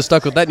 you should have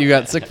stuck with that and you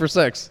got 6 for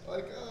 6.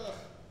 Like,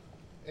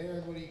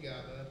 Aaron, what do you got,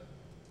 bud?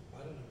 I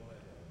don't know what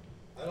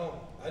I have.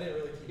 I didn't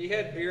really keep. He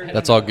had beer.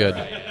 That's all good.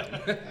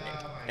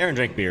 Aaron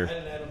drank beer.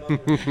 You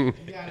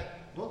got it.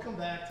 We'll come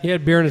back. He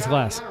had beer in his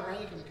glass. We gotta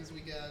rank them because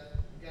we gotta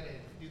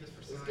do this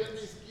for science. It's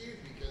gonna be skewed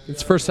because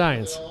It's for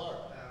science.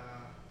 all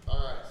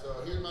right,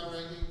 so here's my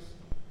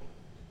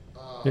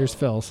rankings. Here's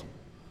Phil's.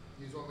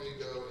 You just want me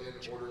to go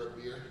in order of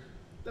beer?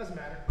 Doesn't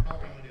matter. I'll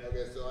probably do that.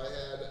 Okay, so I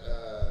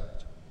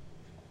had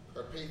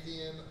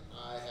Carpathian.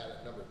 I had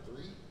at number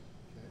 3.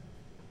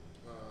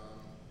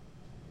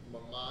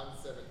 Maman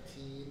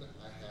 17.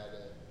 I had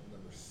at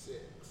number 6.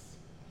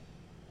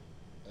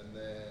 And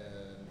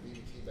then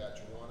BBT Batch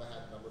 1. I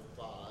had number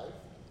 5.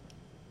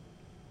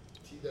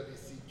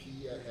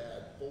 TWCP. I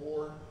had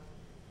 4.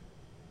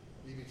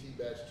 BBT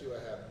Batch 2. I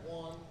had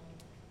 1.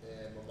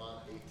 And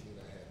Maman 18.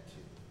 I had 2.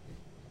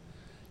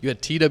 You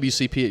had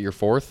TWCP at your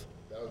 4th?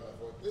 That was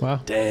my 4th.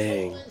 Wow.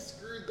 Dang. This whole thing's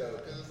screwed though,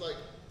 because it's like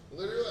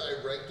literally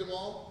I ranked them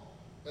all,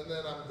 and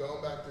then I'm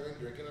going back through and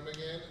drinking them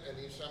again, and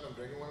each time I'm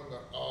drinking one, I'm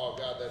going, oh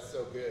god, that's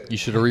so good. You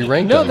should have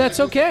re-ranked No, them. that's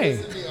okay.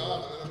 It's pissing me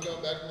off, and then I'm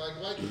going back and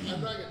like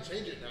I'm not gonna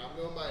change it now. I'm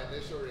going by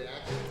initial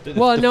reaction.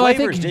 Well, the no, I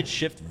flavors think- did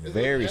shift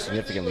very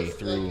significantly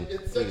through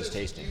it's through such this a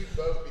tasting. skewed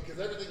vote because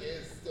everything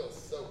is still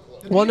so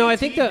close. Well, no, I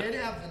think that that-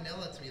 did have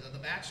vanilla to me though. The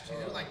batch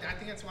 2, like I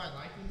think that's why I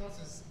like them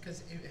most is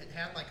because it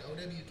had like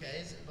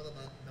OWKs,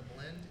 the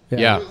blend.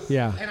 Yeah.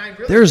 Yeah. And I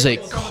really There's did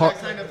a some of car-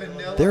 that kind of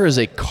vanilla. There is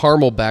a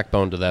caramel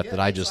backbone to that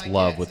I just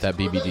love with that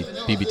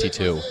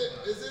BBT2.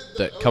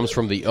 That comes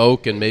from the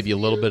oak and maybe a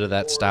little bit of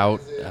that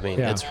stout. I mean,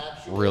 Yeah. it's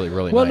really,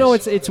 really Well,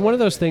 nice. no, it's one of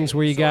those things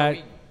where you got.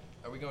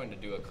 Are we going to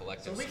do a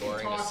collective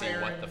scoring to see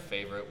what the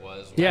favorite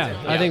was?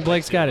 Yeah, I think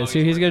Blake's got it. So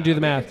he's going to do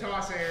the math.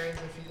 Toss Aaron's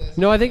if he listens.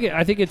 No,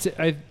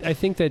 I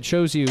think that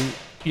shows you,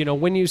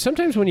 when you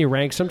sometimes when you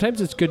rank,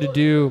 sometimes it's good to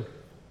do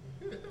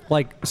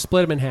like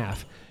split them in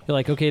half. You're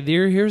like, okay,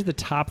 here's the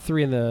top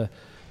 3 and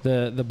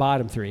the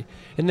bottom 3,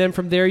 and then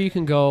from there you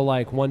can go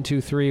like 1, 2,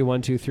 3,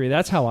 1, 2, 3.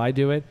 That's how I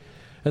do it.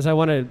 As I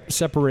want to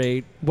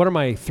separate what are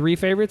my 3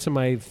 favorites and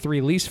my 3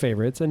 least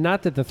favorites, and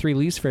not that the 3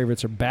 least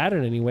favorites are bad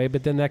in any way,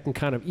 but then that can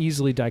kind of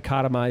easily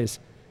dichotomize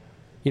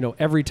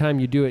every time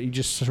you do it, you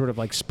just sort of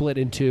like split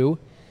in two,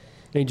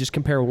 and you just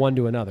compare one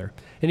to another.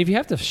 And if you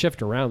have to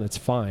shift around, that's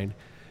fine.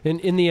 And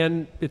in the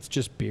end, it's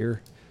just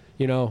beer,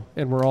 and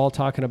we're all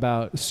talking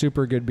about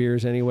super good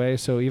beers anyway.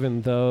 So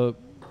even though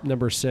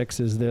number 6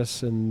 is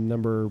this and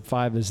number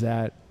 5 is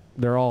that,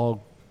 they're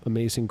all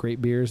amazing,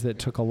 great beers that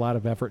took a lot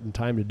of effort and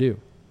time to do.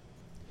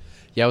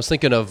 Yeah, I was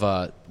thinking of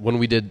when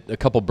we did a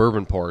couple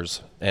bourbon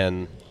pours,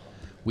 and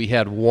we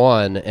had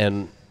one,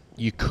 and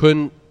you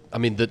couldn't,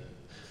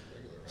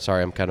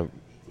 sorry, I'm kind of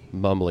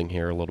mumbling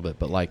here a little bit,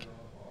 but like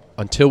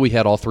until we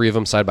had all three of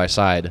them side by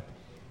side,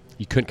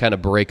 you couldn't kind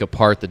of break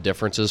apart the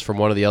differences from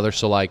one to the other.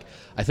 So like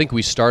I think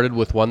we started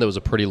with one that was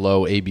a pretty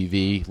low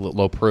ABV,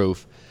 low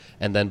proof,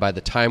 and then by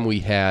the time we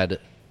had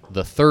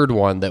the third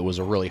one that was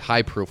a really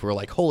high proof, we were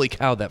like, holy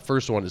cow, that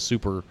first one is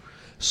super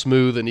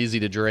smooth and easy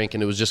to drink,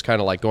 and it was just kind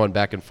of like going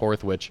back and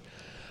forth, which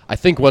I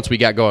think once we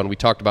got going, we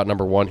talked about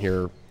number 1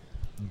 here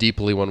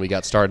deeply when we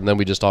got started, and then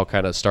we just all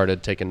kind of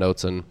started taking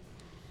notes and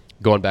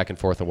going back and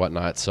forth and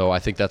whatnot. So I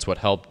think that's what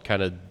helped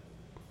kind of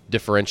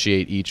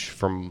differentiate each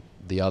from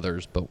the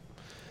others, but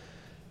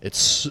it's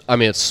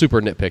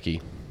super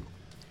nitpicky.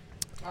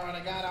 All right,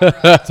 I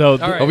got our, So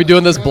are we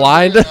doing this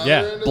blind?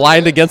 Yeah.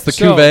 Blind against the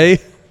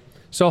cuvee?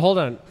 So hold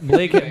on.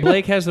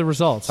 Blake has the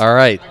results. All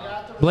right.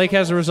 Blake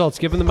has the results.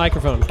 Give him the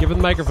microphone.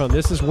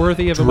 This is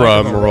worthy of a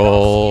drum microphone.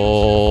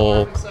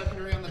 roll.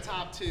 Secondary on the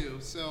top 2.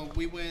 So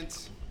we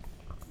went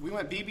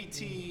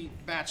BBT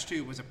batch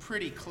 2 was a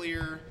pretty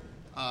clear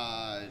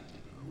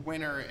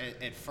winner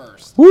at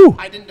first. Woo!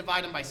 I didn't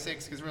divide them by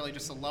 6 because really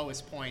just the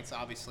lowest points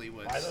obviously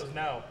was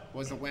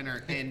the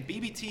winner, and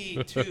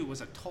BBT 2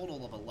 was a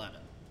total of 11.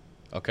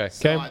 Okay.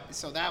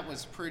 So that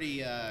was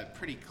pretty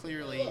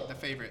clearly the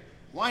favorite.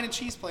 Wine and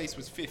Cheese Place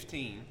was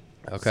 15.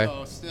 Okay.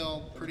 So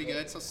still pretty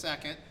good. So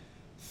second.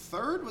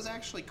 Third was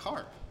actually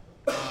Carp,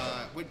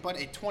 but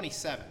at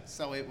 27.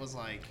 So it was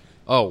like.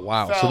 Oh,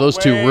 wow. So those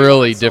two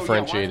really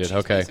differentiated. Wine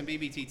and Cheese Okay. Place and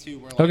BBT2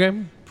 were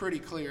like pretty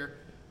clear.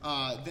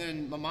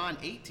 Then Maman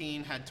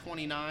 18 had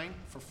 29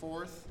 for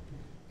 4th.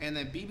 And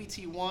then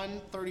BBT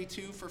 1,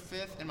 32 for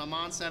 5th. And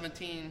Maman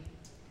 17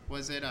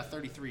 was at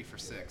 33 for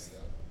 6th.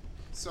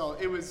 So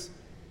it was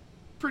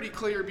pretty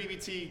clear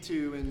BBT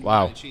 2 and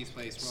Wine and Cheese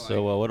Place were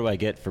So what do I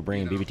get for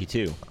bringing BBT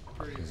 2?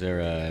 Is there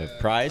a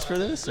prize for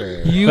this,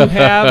 or you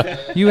have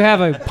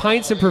a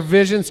Pints and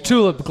Provisions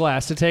tulip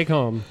glass to take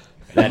home?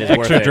 That is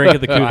extra worth it. drink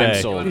of the I'm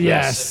cuvee. sold.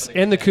 Yes,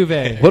 and the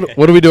cuvee.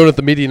 What are we doing at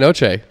the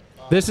Medianoche?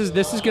 This is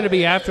going to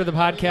be after the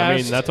podcast. I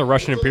mean, that's a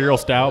Russian Imperial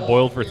Stout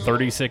boiled for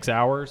 36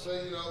 hours. So,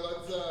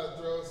 let's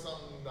throw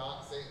something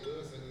not St.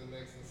 Louis into the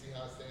mix and see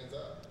how it stands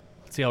up.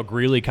 See how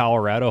Greeley,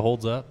 Colorado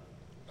holds up.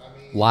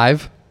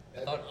 Live?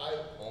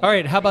 All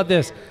right, how about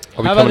this?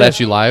 Are we coming at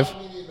you live?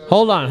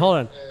 Hold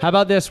on. How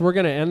about this? We're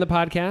going to end the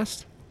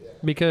podcast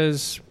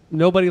because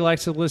nobody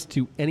likes to listen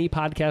to any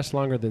podcast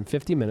longer than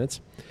 50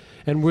 minutes,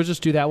 and we'll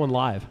just do that one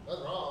live.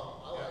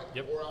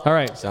 All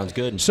right. Sounds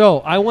good. So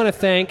I want to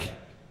thank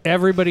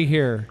everybody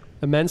here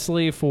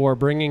immensely for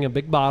bringing a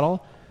big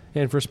bottle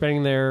and for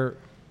spending their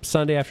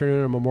Sunday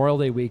afternoon and Memorial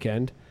Day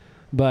weekend.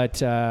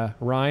 But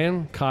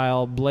Ryan,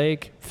 Kyle,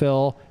 Blake,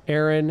 Phil,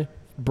 Aaron,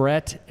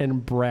 Brett,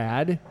 and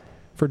Brad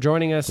for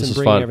joining us and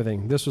bringing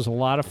everything. This was a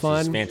lot of fun.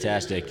 This is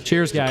fantastic.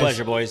 Cheers, guys.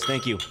 Pleasure, boys.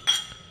 Thank you.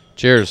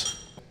 Cheers.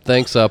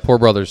 Thanks, Poor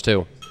Brothers,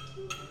 too.